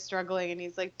boy is struggling and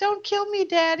he's like, "Don't kill me,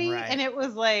 Daddy," and it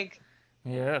was like.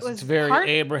 Yes, was it's very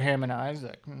Abraham and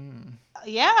Isaac.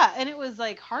 Yeah, and it was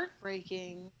like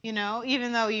heartbreaking,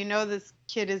 even though this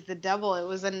kid is the devil. It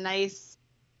was a nice.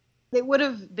 It would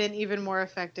have been even more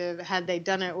effective had they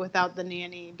done it without the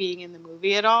nanny being in the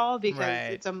movie at all,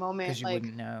 because it's a moment you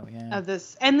wouldn't know, of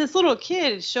this, and this little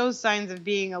kid shows signs of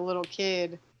being a little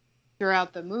kid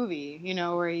throughout the movie,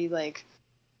 where he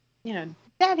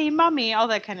daddy, mommy, all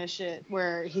that kind of shit,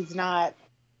 where he's not.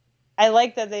 I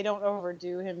like that they don't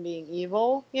overdo him being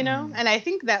evil, and I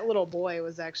think that little boy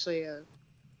was actually a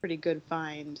pretty good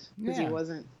find, because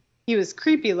he was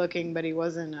creepy looking, but he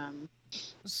wasn't a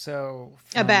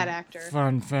bad actor.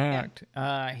 Fun fact,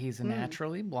 he's a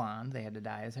naturally blonde. They had to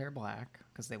dye his hair black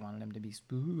because they wanted him to be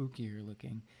spookier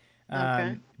looking.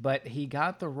 But he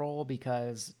got the role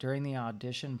because during the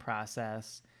audition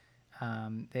process,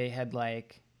 they had I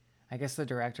guess the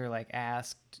director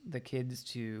asked the kids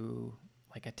to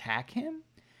attack him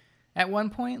at one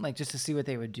point, just to see what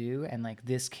they would do, and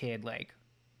this kid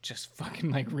just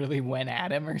fucking really went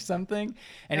at him or something,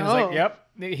 and he was like, "Yep,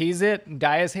 he's it.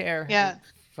 Dye his hair. Yeah,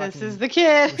 this is the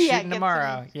kid. We're shooting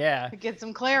tomorrow. Get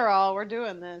some Clairol. We're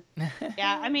doing this."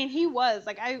 Yeah, I mean, he was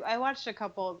I watched a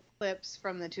couple clips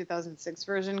from the 2006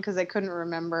 version because I couldn't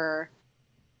remember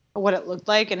what it looked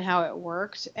like and how it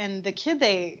worked, and the kid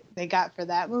they got for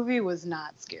that movie was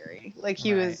not scary.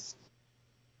 He was.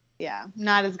 Yeah,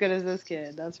 not as good as this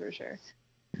kid, that's for sure.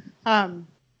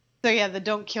 So yeah, the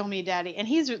 "don't kill me, daddy," and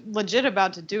he's legit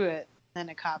about to do it. Then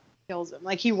a cop kills him.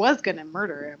 He was gonna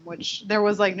murder him, which there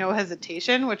was no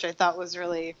hesitation, which I thought was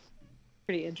really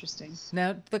pretty interesting.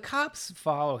 Now the cops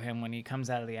follow him when he comes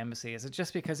out of the embassy. Is it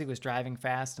just because he was driving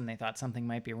fast and they thought something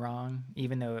might be wrong,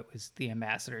 even though it was the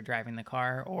ambassador driving the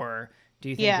car, or do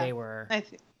you think they were?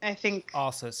 I think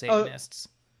also Satanists.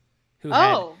 Who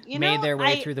had made their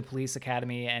way through the police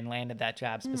academy and landed that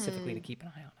job specifically to keep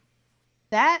an eye on him.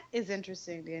 That is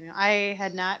interesting, Daniel. I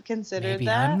had not considered Maybe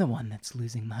that. I'm the one that's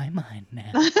losing my mind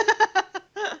now.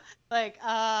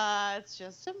 It's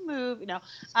just a movie. No,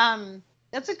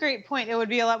 that's a great point. It would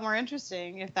be a lot more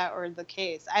interesting if that were the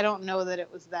case. I don't know that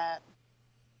it was that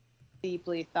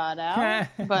deeply thought out,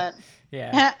 but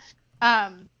yeah.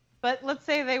 But let's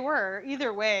say they were.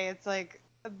 Either way, it's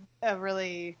a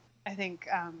really, I think.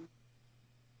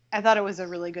 I thought it was a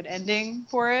really good ending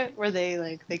for it, where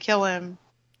they kill him.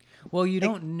 Well, you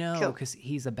don't know because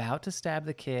he's about to stab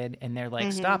the kid, and they're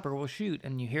like, "Stop or we'll shoot!"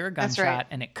 And you hear a gunshot,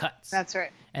 and it cuts. That's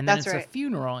right. And then it's a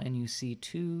funeral, and you see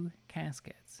 2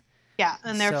 caskets. Yeah,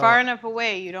 and they're far enough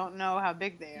away, you don't know how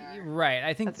big they are. Right.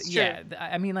 I think.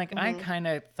 I mean, I kind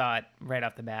of thought right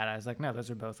off the bat, I was like, "No, those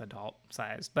are both adult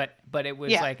sized," but it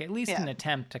was at least an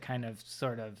attempt to kind of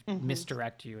sort of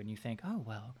misdirect you, and you think, "Oh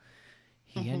well."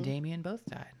 He and Damien both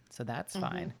died, so that's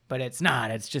fine. But it's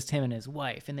not. It's just him and his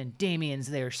wife. And then Damien's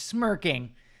there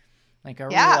smirking like a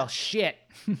real shit.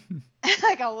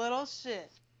 Like a little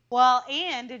shit. Well,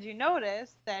 and did you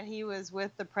notice that he was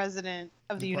with the president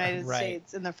of the United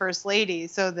States and the first lady?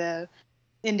 So the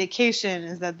indication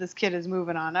is that this kid is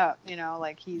moving on up,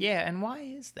 he's... Yeah, and why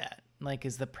is that?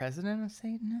 Is the president a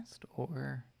Satanist,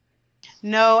 or...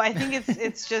 No, I think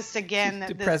it's just, again, that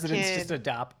the this presidents kid... just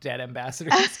adopt dead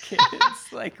ambassadors' kids.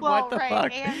 What the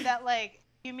fuck? And that,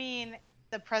 you mean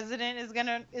the president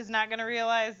is not gonna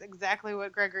realize exactly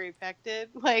what Gregory Peck did?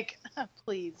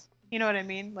 Please, you know what I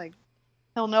mean?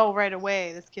 He'll know right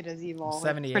away this kid is evil.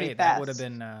 78. That would have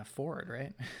been Ford,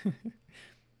 right?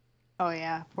 Oh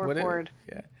yeah, poor Ford.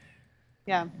 Yeah.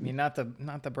 Yeah. I mean, not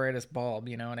the brightest bulb,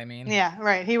 you know what I mean? Yeah,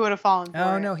 right. He would have fallen for it.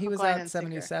 Oh, no, he was out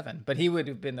 77. But he would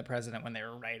have been the president when they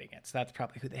were writing it. So that's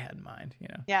probably who they had in mind,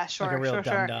 Yeah, sure, a real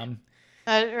dum-dum.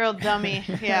 A real dummy,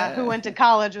 yeah, who went to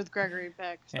college with Gregory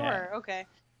Peck. Sure, okay.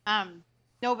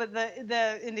 No, but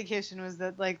the indication was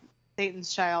that,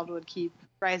 Satan's child would keep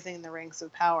rising in the ranks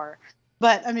of power.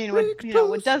 But, I mean,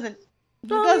 what doesn't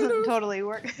totally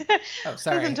work. Oh,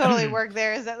 sorry. Doesn't totally work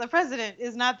there is that the president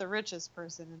is not the richest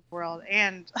person in the world,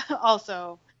 and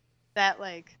also that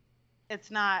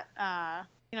it's not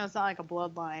it's not like a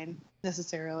bloodline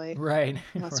necessarily, right?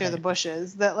 Unless you're the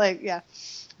Bushes. That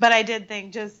but I did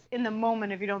think, just in the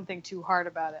moment, if you don't think too hard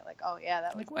about it, oh yeah,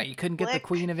 that was what, you couldn't get the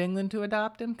Queen of England to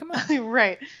adopt him? Come on.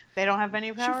 Right? They don't have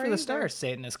any power. Shoot for the stars,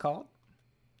 Satan is called.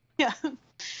 Yeah.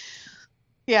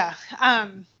 Yeah.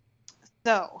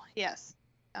 So yes,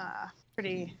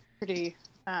 pretty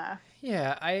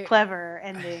clever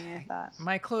ending, I thought.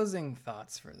 My closing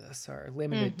thoughts for this are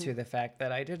limited to the fact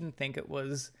that I didn't think it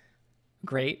was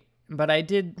great, but I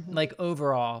did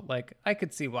overall, I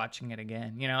could see watching it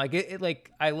again.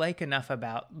 I like enough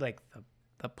about the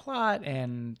plot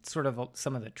and sort of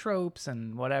some of the tropes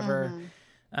and whatever.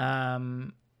 I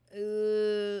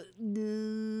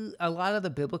a lot of the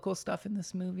biblical stuff in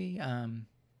this movie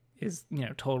is,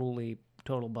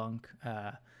 total bunk.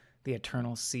 The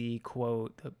eternal sea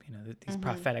quote, these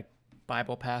prophetic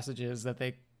Bible passages that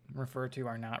they refer to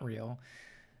are not real.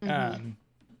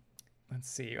 Let's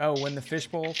see. Oh, when the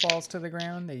fishbowl falls to the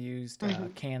ground, they used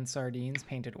canned sardines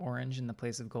painted orange in the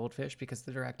place of goldfish because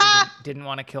the director didn't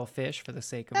want to kill fish for the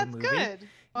sake of the movie. That's good.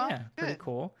 Well, yeah, pretty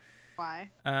cool. Why?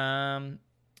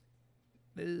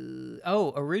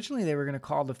 Originally they were going to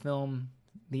call the film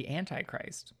The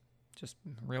Antichrist, just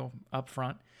real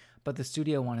upfront, but the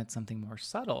studio wanted something more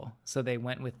subtle, so they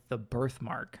went with The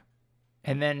Birthmark.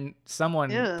 And then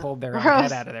someone pulled their own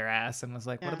head out of their ass and was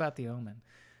like, "What about The Omen?"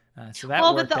 So that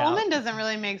but worked The out. Omen doesn't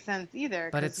really make sense either.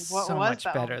 But it's so much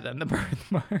better than The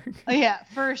Birthmark. Oh, yeah,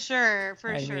 for sure.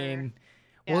 I mean,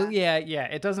 well, yeah,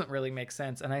 it doesn't really make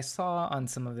sense. And I saw on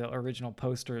some of the original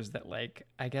posters that, like,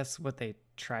 I guess what they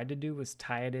tried to do was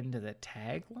tie it into the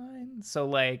tagline. So,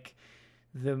 like,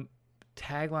 the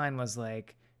tagline was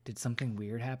like, "Did something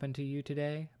weird happen to you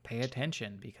today? Pay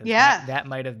attention, because that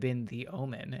might have been the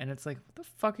omen." And it's like, what the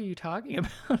fuck are you talking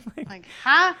about? like,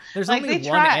 huh? There's only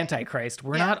one Antichrist.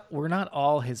 We're not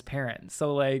all his parents.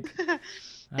 So, like,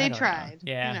 they tried.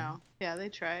 Yeah. They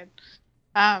tried.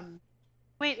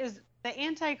 Wait, is the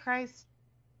Antichrist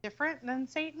different than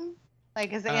Satan?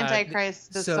 Like, is the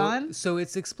Antichrist the son? So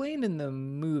it's explained in the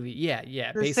movie. Yeah,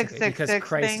 the basically. 666 because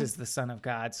Christ thing? is the son of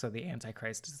God, so the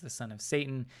Antichrist is the son of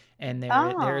Satan. And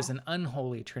there is an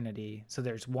unholy trinity. So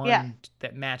there's one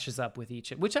that matches up with each,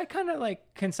 which I kind of, like,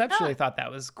 conceptually thought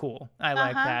that was cool. I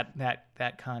like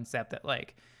that concept that,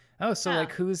 like,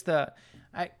 like, who's the...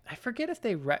 I forget if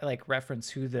they reference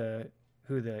who the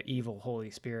evil Holy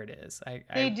Spirit is.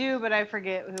 They do, but I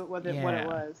forget what it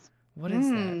was. What is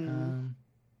that?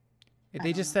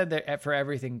 They just said that for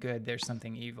everything good, there's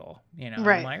something evil. Right.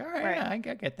 I'm like, all right, yeah, I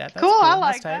get that. That's cool. I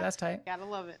like that's tight. that. That's tight. Gotta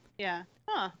love it. Yeah.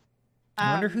 Huh.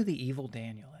 I wonder who the evil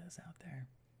Daniel is out there.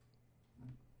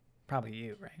 Probably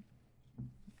you, right?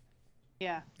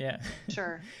 Yeah. Yeah.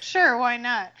 Sure. Why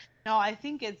not? No, I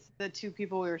think it's the two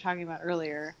people we were talking about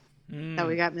earlier that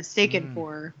we got mistaken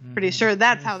for. Pretty sure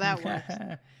that's how that works.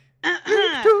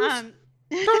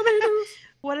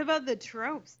 What about the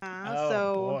tropes? Huh?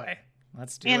 Oh boy.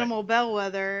 Let's do Animal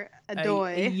Bellwether,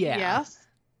 Adoy. Yes.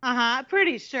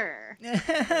 Pretty sure.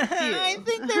 I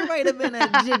think there might have been a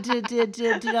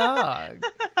dog.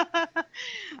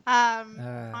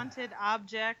 Haunted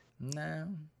object.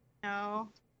 No.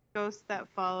 Ghosts that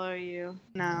follow you.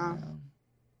 No.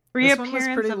 This one was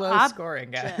pretty low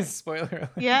scoring, guys. Spoiler alert.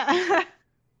 Yeah.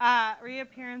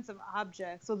 Reappearance of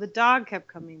objects. So the dog kept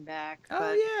coming back.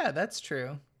 Oh yeah, that's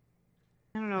true.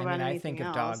 I don't know about anything else. I think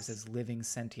of dogs as living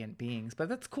sentient beings, but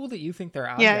that's cool that you think they're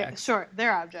objects. Yeah, sure,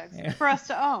 they're objects for us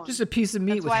to own. Just a piece of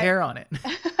meat with hair on it.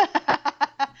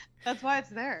 That's why it's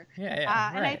there. Yeah,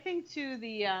 right. And I think too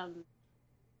the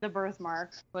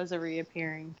birthmark was a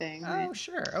reappearing thing. Oh, right?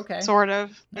 Sure, okay. Sort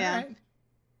of. Yeah. Right.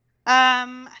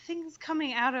 I think it's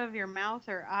coming out of your mouth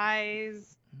or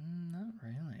eyes. Not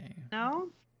really. No.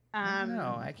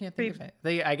 No, I can't think of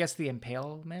it. I guess the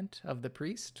impalement of the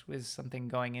priest was something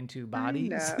going into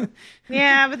bodies.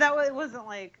 Yeah, but it wasn't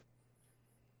like.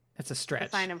 It's a stretch. A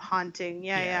sign of haunting.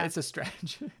 Yeah. It's a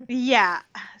stretch. Yeah,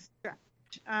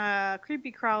 stretch.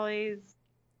 Creepy crawlies.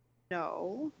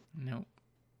 No. Nope.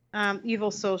 Evil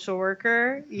social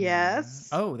worker. Yes.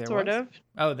 Oh, there sort was? of.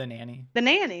 Oh, the nanny. The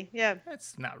nanny. Yeah.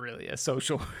 That's not really a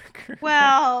social worker.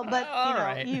 Well, but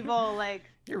right. Evil like.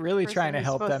 You're really trying to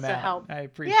help them out. I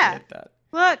appreciate that.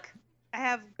 Look, I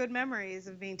have good memories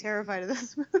of being terrified of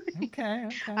this movie. Okay.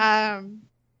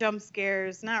 Jump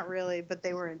scares, not really, but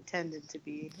they were intended to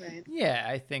be, right? Yeah,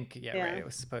 I think, right, it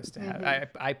was supposed to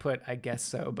have. I put, I guess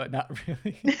so, but not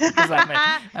really, because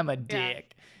I'm a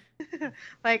dick.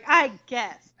 Like, I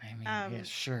guess. I mean, yeah,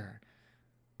 sure.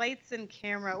 Lights and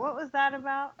camera. What was that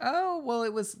about? Oh, well,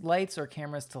 it was lights or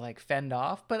cameras to, like, fend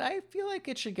off, but I feel like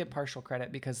it should get partial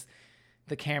credit because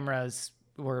the cameras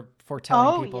were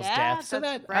foretelling people's death. So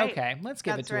okay, let's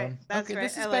give it to them. Okay,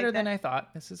 this is better than I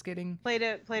thought. This is getting played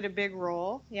a big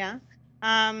role. Yeah.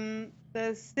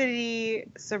 The city,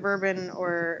 suburban,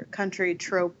 or country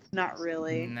trope, not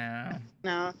really.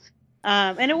 No.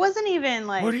 And it wasn't even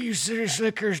like. What are you city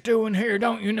slickers doing here?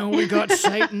 Don't you know we got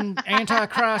Satan,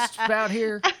 Antichrist out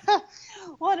here?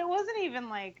 Well, it wasn't even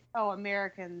like,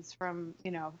 Americans from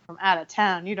out of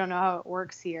town. You don't know how it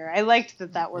works here. I liked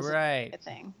that was a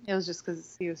thing. It was just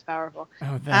because he was powerful.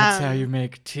 Oh, that's how you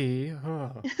make tea.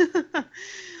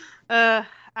 Oh.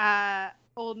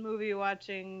 Old movie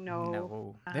watching.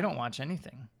 No. They don't watch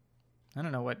anything. I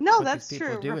don't know what that's these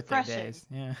people true. do Refreshing. with their days.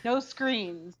 Yeah. No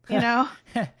screens, you know?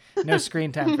 No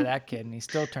screen time for that kid, and he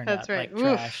still turned out like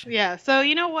trash. Yeah, so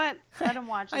you know what? Let him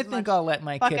watch I think I'll let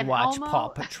my kid watch Paw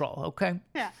Patrol, okay?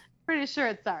 Yeah, pretty sure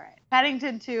it's all right.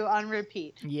 Paddington 2 on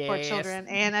repeat for Yes. children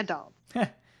and adults.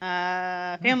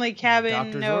 Family Cabin,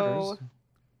 Doctor's no. orders.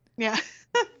 Yeah.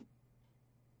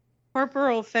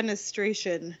 Corporal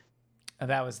fenestration.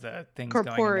 That was the things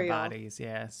Corporeal. going into bodies,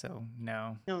 yeah, so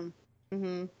no. No.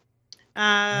 Mm-hmm.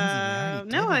 Lindsay,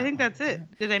 No, I think that's it.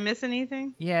 Did I miss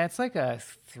anything? Yeah, it's like a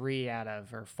 3 out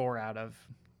of or 4 out of,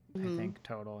 I think,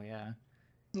 total, yeah.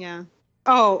 Yeah.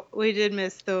 Oh, we did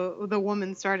miss the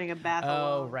woman starting a bath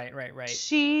alone. Oh, right.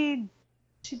 She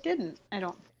didn't, I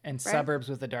don't. And right? Suburbs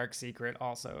with a Dark Secret,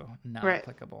 also not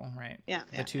applicable, right? Yeah.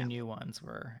 The two new ones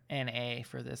were NA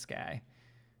for this guy.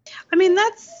 I mean,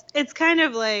 it's kind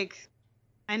of like,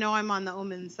 I know I'm on the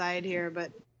Omen side here,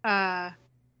 but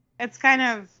it's kind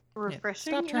of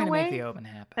refreshing. Stop trying in a way to make the Omen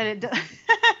happen. that it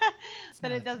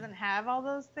that it doesn't have all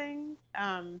those things.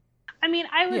 I mean,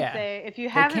 I would say if you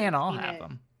haven't, they can't all seen have it,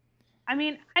 them. I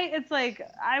mean, it's like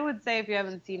I would say if you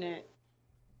haven't seen it,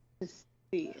 just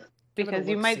see it because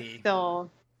you might still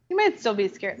be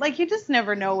scared. Like you just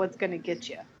never know what's gonna get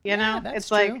you. You know, that's it's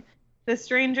true. like The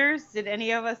Strangers. Did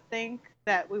any of us think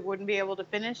that we wouldn't be able to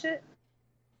finish it?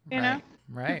 You know?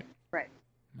 Right.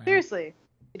 Seriously,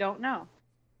 you don't know.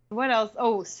 What else?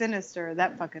 Oh, Sinister,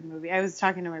 that fucking movie. I was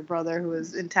talking to my brother who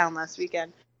was in town last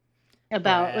weekend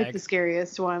about like the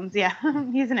scariest ones. Yeah,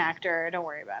 he's an actor. Don't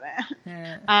worry about it.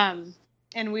 Yeah.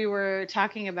 And we were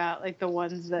talking about like the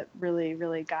ones that really,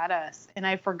 really got us. And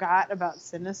I forgot about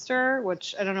Sinister,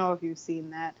 which I don't know if you've seen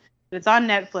that, but it's on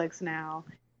Netflix now.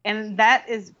 And that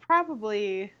is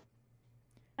probably,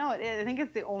 I think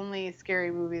it's the only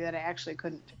scary movie that I actually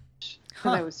couldn't finish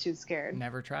because I was too scared.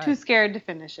 Never tried. Too scared to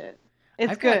finish it.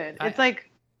 It's good. It's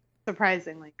like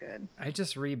surprisingly good. I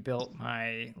just rebuilt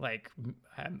my like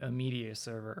a media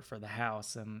server for the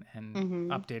house and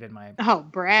updated my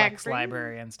Plex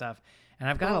library and stuff. And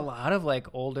I've got a lot of like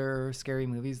older scary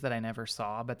movies that I never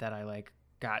saw, but that I like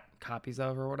got copies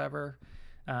of or whatever.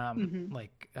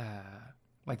 Like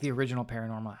the original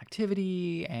Paranormal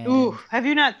Activity and have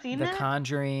you not seen The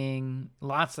Conjuring?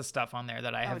 Lots of stuff on there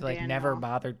that I have never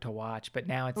bothered to watch, but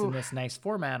now it's in this nice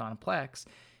format on Plex.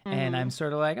 And I'm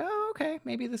sort of like, oh, okay,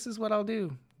 maybe this is what I'll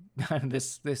do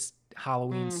this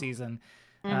Halloween season,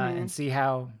 and see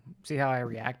how I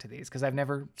react to these because I've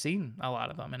never seen a lot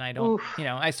of them, and I don't,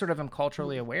 I sort of am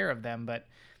culturally aware of them, but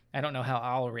I don't know how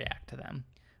I'll react to them.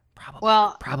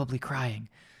 Probably crying.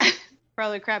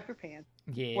 Probably crap your pants.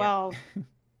 Yeah. Well,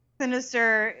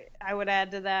 Sinister, I would add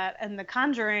to that, and The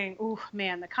Conjuring.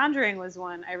 The Conjuring was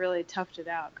one I really toughed it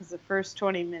out because the first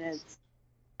 20 minutes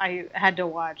I had to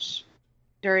watch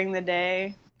during the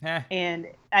day, and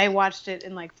I watched it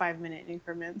in like 5-minute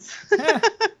increments.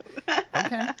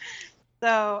 Okay.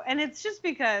 So, and it's just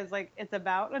because like it's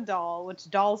about a doll, which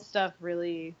doll stuff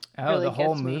really. Oh, really the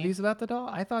whole gets me. movie's about the doll?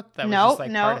 I thought that was just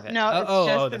like part of it. No, it's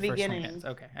just the first beginning. 20 minutes.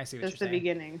 Okay, I see what just you're saying. The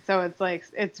beginning. So it's like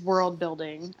it's world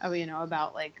building.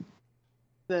 About like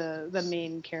the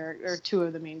main character or two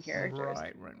of the main characters.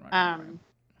 Right.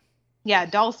 Yeah,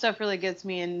 doll stuff really gets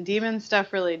me, and demon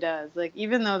stuff really does. Like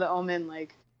even though The Omen,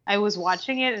 like I was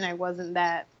watching it and I wasn't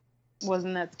that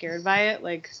scared by it.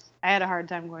 Like I had a hard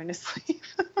time going to sleep.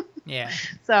 Yeah.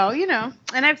 So,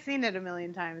 and I've seen it a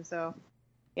million times. So,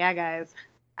 yeah, guys,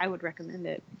 I would recommend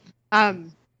it.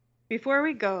 Before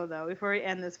we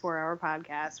end this 4-hour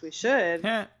podcast, we should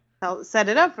set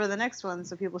it up for the next one.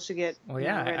 So people should get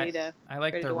ready to I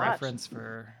like ready the to watch. reference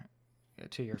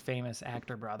to your famous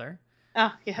actor brother.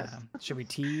 Oh, yes. Should we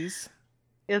tease?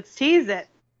 Let's tease it.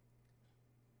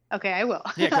 Okay, I will.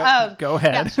 Yeah, go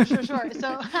ahead. Yeah, sure.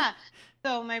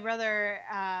 So my brother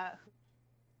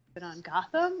been on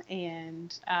Gotham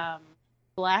and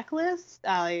Blacklist.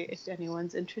 If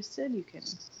anyone's interested, you can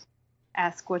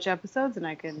ask which episodes and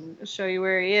I can show you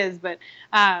where he is. But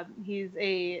he's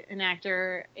an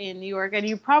actor in New York, and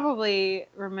you probably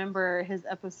remember his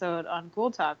episode on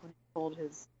Ghoul Talk when he told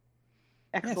his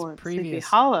excellent Sleepy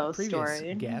Hollow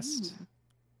story. Guest.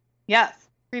 Yes,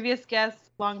 previous guest,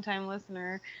 longtime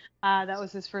listener. That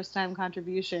was his first time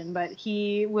contribution, but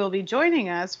he will be joining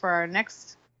us for our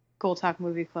next Ghoul Talk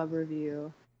Movie Club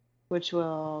review, which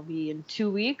will be in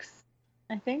 2 weeks,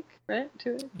 I think, right?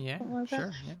 2 weeks? Yeah, like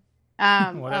sure.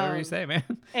 Yeah. Whatever you say, man.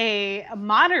 A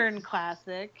modern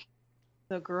classic,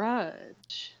 The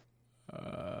Grudge. Don't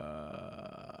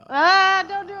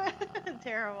do it.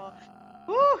 Terrible.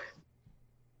 Woo!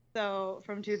 So,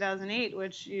 from 2008,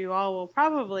 which you all will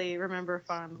probably remember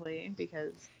fondly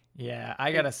because Yeah,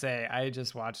 I gotta say, I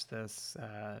just watched this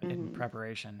in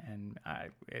preparation, and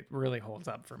it really holds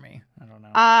up for me. I don't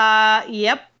know.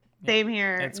 Yep. Same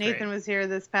here. It's Nathan great. was here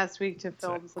this past week to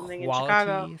film something in quality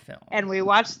Chicago, film. and we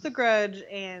watched The Grudge,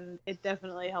 and it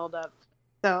definitely held up.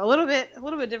 So a little bit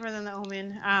different than The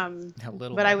Omen.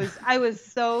 But I was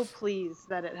so pleased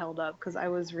that it held up because I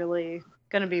was really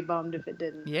gonna be bummed if it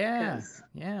didn't. Yeah.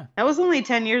 That was only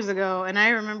 10 years ago, and I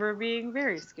remember being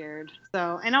very scared.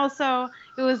 So, and also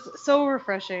it was so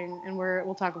refreshing, and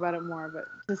we'll talk about it more. But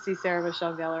to see Sarah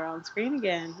Michelle Gellar on screen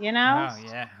again, you know? Oh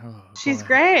yeah. Oh, she's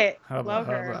great. Hubba, Love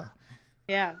her. hubba.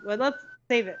 Yeah, but let's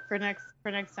save it for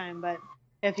next time. But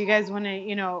if you guys want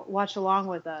to, watch along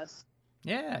with us,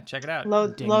 yeah, check it out.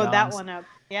 Load that one up.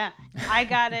 Yeah, I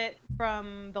got it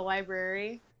from the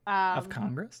library of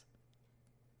Congress.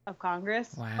 Of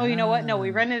Congress. Wow. Oh, you know what? No, we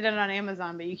rented it on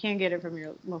Amazon, but you can get it from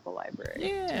your local library.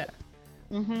 Yeah.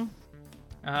 Mhm.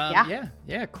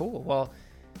 Yeah. Cool. Well,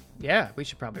 yeah, we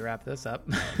should probably wrap this up.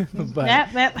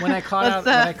 But when I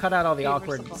cut out all the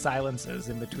awkward silences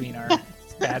in between our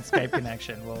bad Skype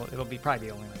connection, well, it'll be probably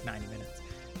only like 90 minutes.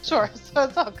 Sure. So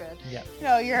it's all good.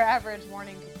 Yeah. Your average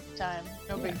morning time,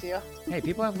 no big deal. Hey,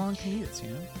 people have long commutes,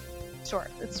 Sure,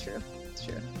 it's true.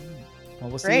 Well,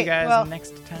 we'll see you guys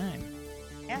next time.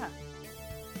 Yeah.